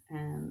long,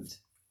 and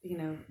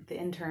the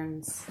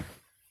interns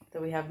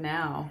that we have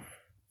now,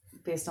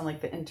 based on like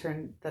the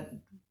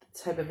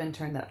type of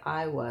intern that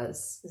I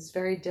was, is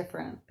very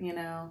different,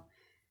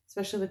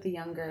 especially with the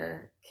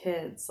younger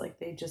kids. Like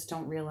they just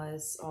don't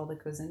realize all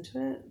that goes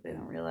into it. They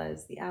don't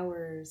realize the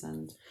hours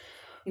and,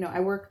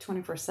 I work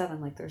 24/7.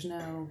 Like there's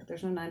no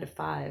 9 to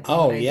 5.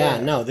 Oh yeah.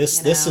 No,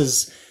 this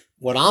is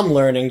what I'm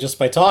learning just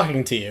by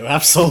talking to you.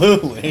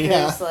 Absolutely.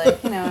 Yeah. It's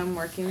like, I'm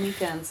working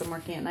weekends. I'm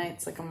working at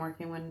nights. Like I'm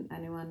working when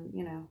anyone,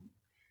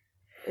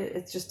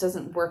 it just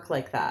doesn't work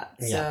like that.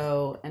 Yeah.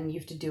 So, and you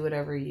have to do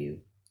whatever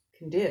you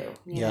can do,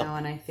 you know,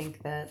 and I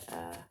think that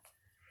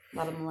a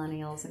lot of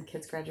millennials and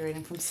kids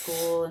graduating from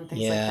school and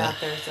things Yeah. like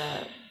that.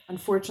 There's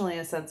unfortunately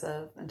a sense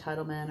of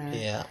entitlement or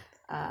Yeah.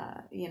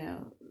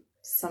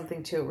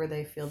 something to it where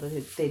they feel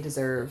that they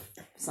deserve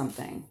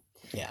something.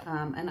 Yeah.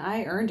 And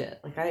I earned it.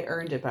 Like I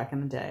earned it back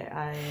in the day.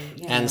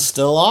 And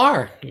still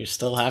are. You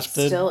still have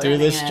to do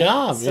this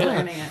job. Still yeah.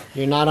 earning it.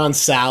 You're not on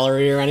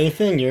salary or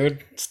anything. You're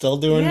still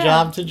doing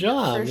job to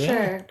job. For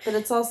sure. But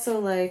it's also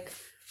like,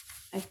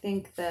 I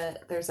think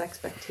that there's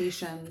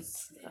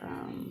expectations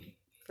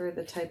for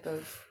the type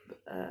of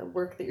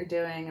work that you're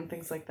doing and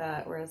things like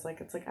that. Whereas like,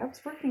 it's like, I was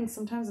working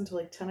sometimes until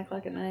like 10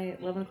 o'clock at night,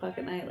 11 o'clock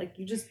at night. Like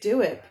you just do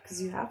it because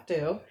you have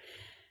to.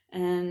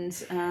 And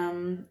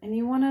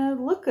you want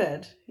to look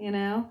good,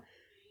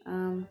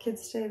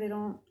 Kids today, they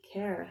don't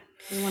care.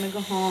 They want to go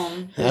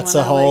home. That's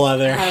a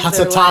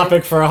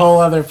topic for a whole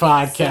other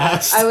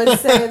podcast. So I would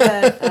say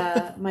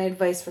that my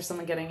advice for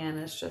someone getting in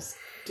is just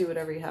do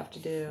whatever you have to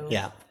do.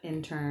 Yeah.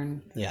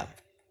 Intern. Yeah.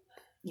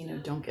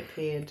 Don't get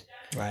paid.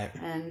 Right.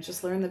 And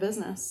just learn the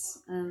business.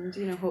 And,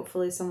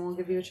 hopefully someone will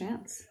give you a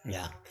chance.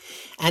 Yeah.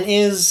 And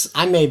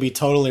I may be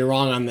totally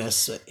wrong on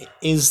this,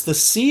 is the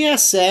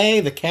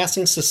CSA, the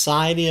Casting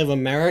Society of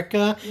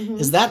America,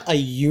 is that a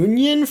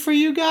union for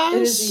you guys?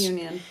 It is a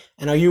union.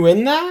 And are you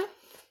in that?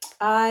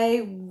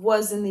 I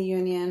was in the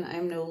union.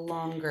 I'm no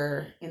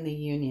longer in the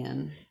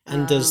union.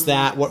 And does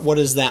that what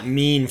does that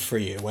mean for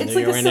you? Whether it's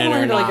like you're in it or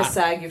similar to not? like a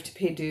SAG, you have to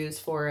pay dues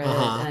for it,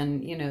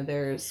 and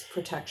there's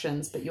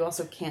protections, but you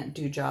also can't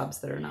do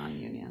jobs that are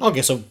non-union.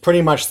 Okay, so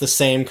pretty much the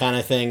same kind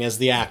of thing as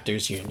the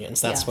actors'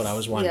 unions. That's what I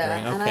was wondering.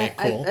 Yeah, okay,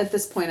 cool. At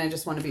this point, I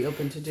just want to be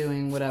open to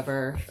doing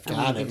whatever.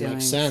 God, it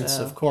makes sense,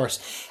 of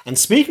course. And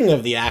speaking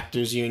of the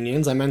actors'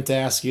 unions, I meant to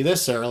ask you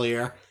this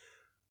earlier.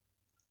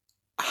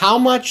 How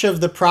much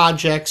of the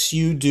projects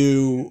you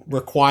do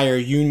require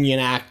union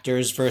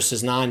actors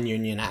versus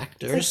non-union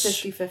actors?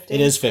 It's like 50-50.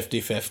 It is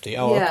 50-50.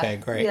 Oh, yeah, okay,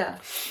 great. Yeah.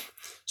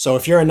 So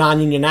if you're a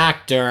non-union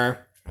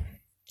actor,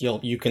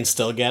 you can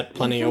still get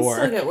plenty of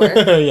work. Still get work.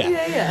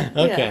 Yeah.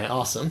 Okay,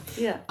 awesome.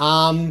 Yeah.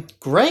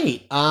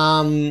 Great.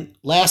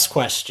 Last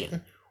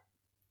question.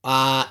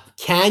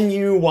 Can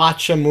you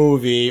watch a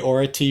movie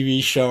or a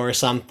TV show or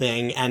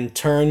something and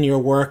turn your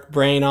work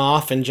brain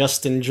off and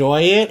just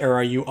enjoy it? Or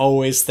are you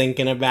always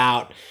thinking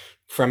about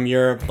from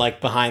your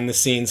behind the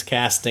scenes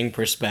casting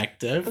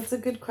perspective? That's a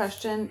good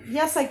question.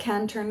 Yes, I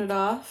can turn it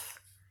off,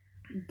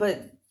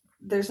 but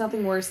there's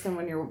nothing worse than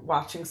when you're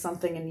watching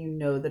something and you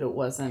know that it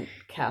wasn't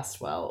cast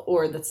well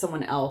or that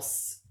someone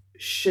else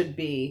should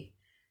be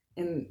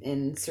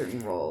in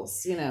certain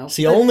roles,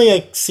 See, only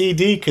a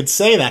CD could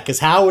say that, because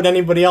how would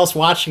anybody else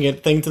watching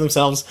it think to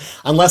themselves,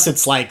 unless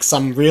it's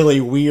some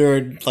really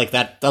weird,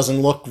 that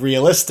doesn't look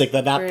realistic,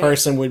 that right.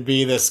 person would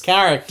be this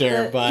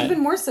character, but...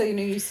 Even more so,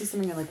 you see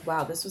something and you're like,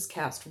 wow, this was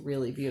cast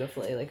really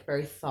beautifully,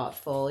 very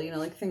thoughtful,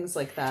 things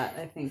like that,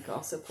 I think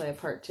also play a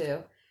part too.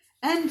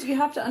 And you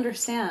have to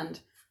understand,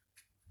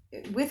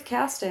 with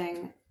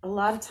casting, a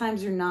lot of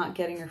times you're not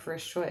getting your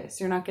first choice.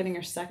 You're not getting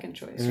your second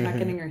choice. You're not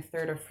getting your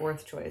third or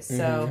fourth choice.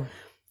 So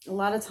a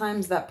lot of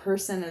times that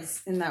person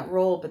is in that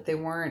role, but they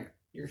weren't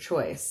your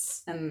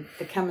choice. And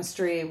the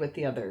chemistry with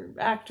the other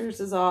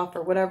actors is off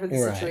or whatever the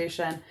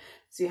situation.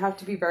 So you have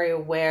to be very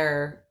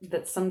aware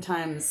that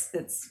sometimes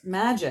it's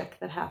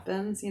magic that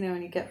happens,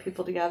 and you get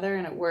people together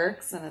and it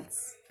works and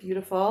it's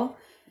beautiful.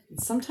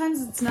 And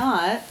sometimes it's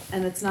not,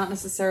 and it's not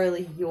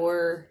necessarily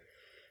your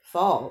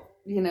fault.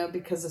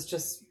 Because it's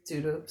just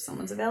due to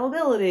someone's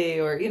availability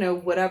or,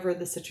 whatever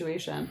the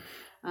situation.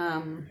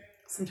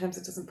 Sometimes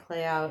it doesn't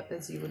play out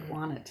as you would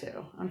want it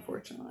to,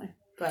 unfortunately.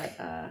 But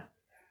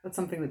that's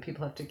something that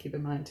people have to keep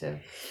in mind too.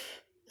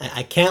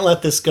 I can't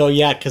let this go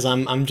yet because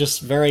I'm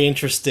just very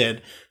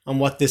interested on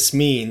what this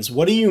means.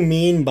 What do you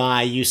mean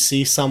by you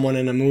see someone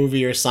in a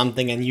movie or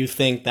something and you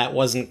think that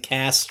wasn't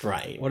cast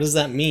right? What does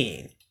that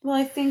mean? Well,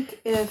 I think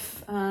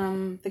if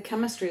the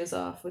chemistry is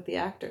off with the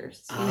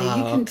actors, you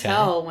can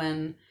tell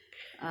when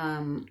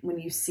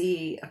you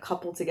see a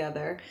couple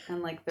together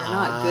and they're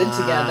not good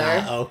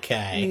together.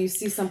 Okay. And you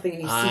see something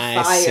and you see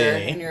fire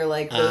and you're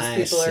like, those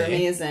people are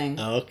amazing.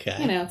 Okay.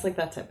 It's like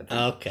that type of thing.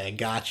 Okay,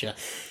 gotcha.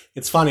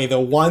 It's funny, the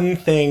one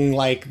thing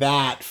like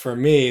that for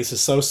me is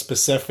so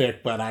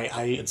specific, but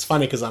it's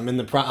funny because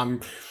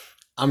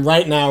I'm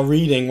right now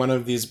reading one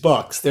of these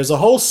books. There's a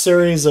whole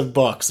series of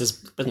books. There's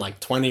been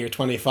 20 or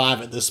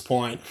 25 at this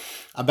point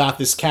about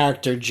this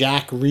character,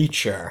 Jack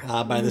Reacher,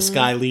 by this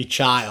guy, Lee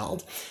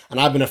Child. And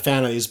I've been a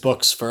fan of these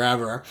books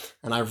forever,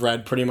 and I've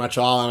read pretty much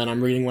all of them, and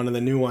I'm reading one of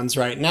the new ones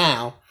right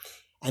now.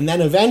 And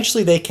then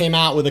eventually they came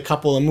out with a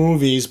couple of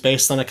movies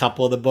based on a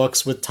couple of the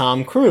books with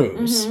Tom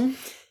Cruise. And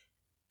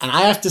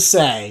I have to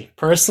say,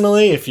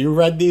 personally, if you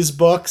read these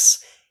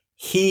books,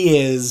 he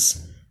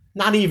is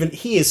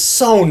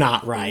so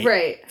not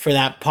right for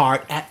that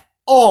part at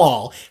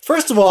all.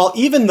 First of all,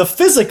 even the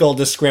physical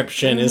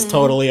description is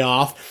totally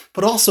off,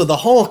 but also the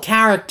whole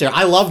character.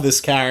 I love this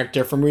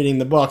character from reading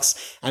the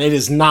books, and it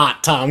is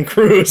not Tom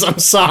Cruise. I'm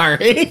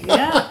sorry.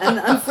 Yeah, and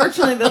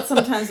unfortunately, that's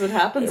sometimes what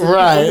happens with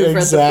Right, people who've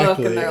read the book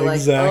exactly, and they're like,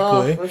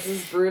 exactly. "Oh, this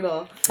is brutal."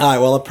 All right,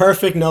 well, a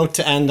perfect note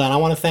to end on. I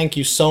want to thank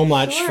you so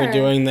much for Sure.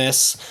 doing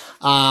this.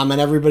 And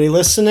everybody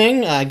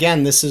listening,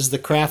 again, this is the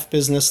Craft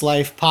Business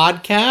Life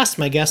podcast.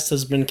 My guest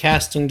has been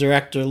casting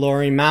director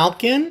Lori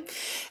Malkin.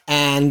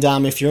 And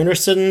if you're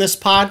interested in this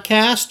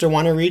podcast or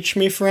want to reach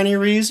me for any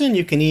reason,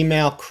 you can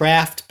email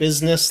Craft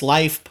Business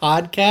Life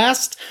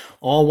Podcast,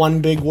 all one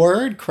big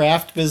word,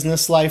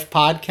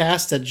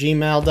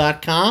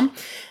 craftbusinesslifepodcast@gmail.com.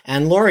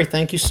 And Lori,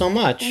 thank you so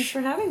much. Thanks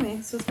for having me.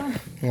 This was fun.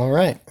 All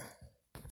right.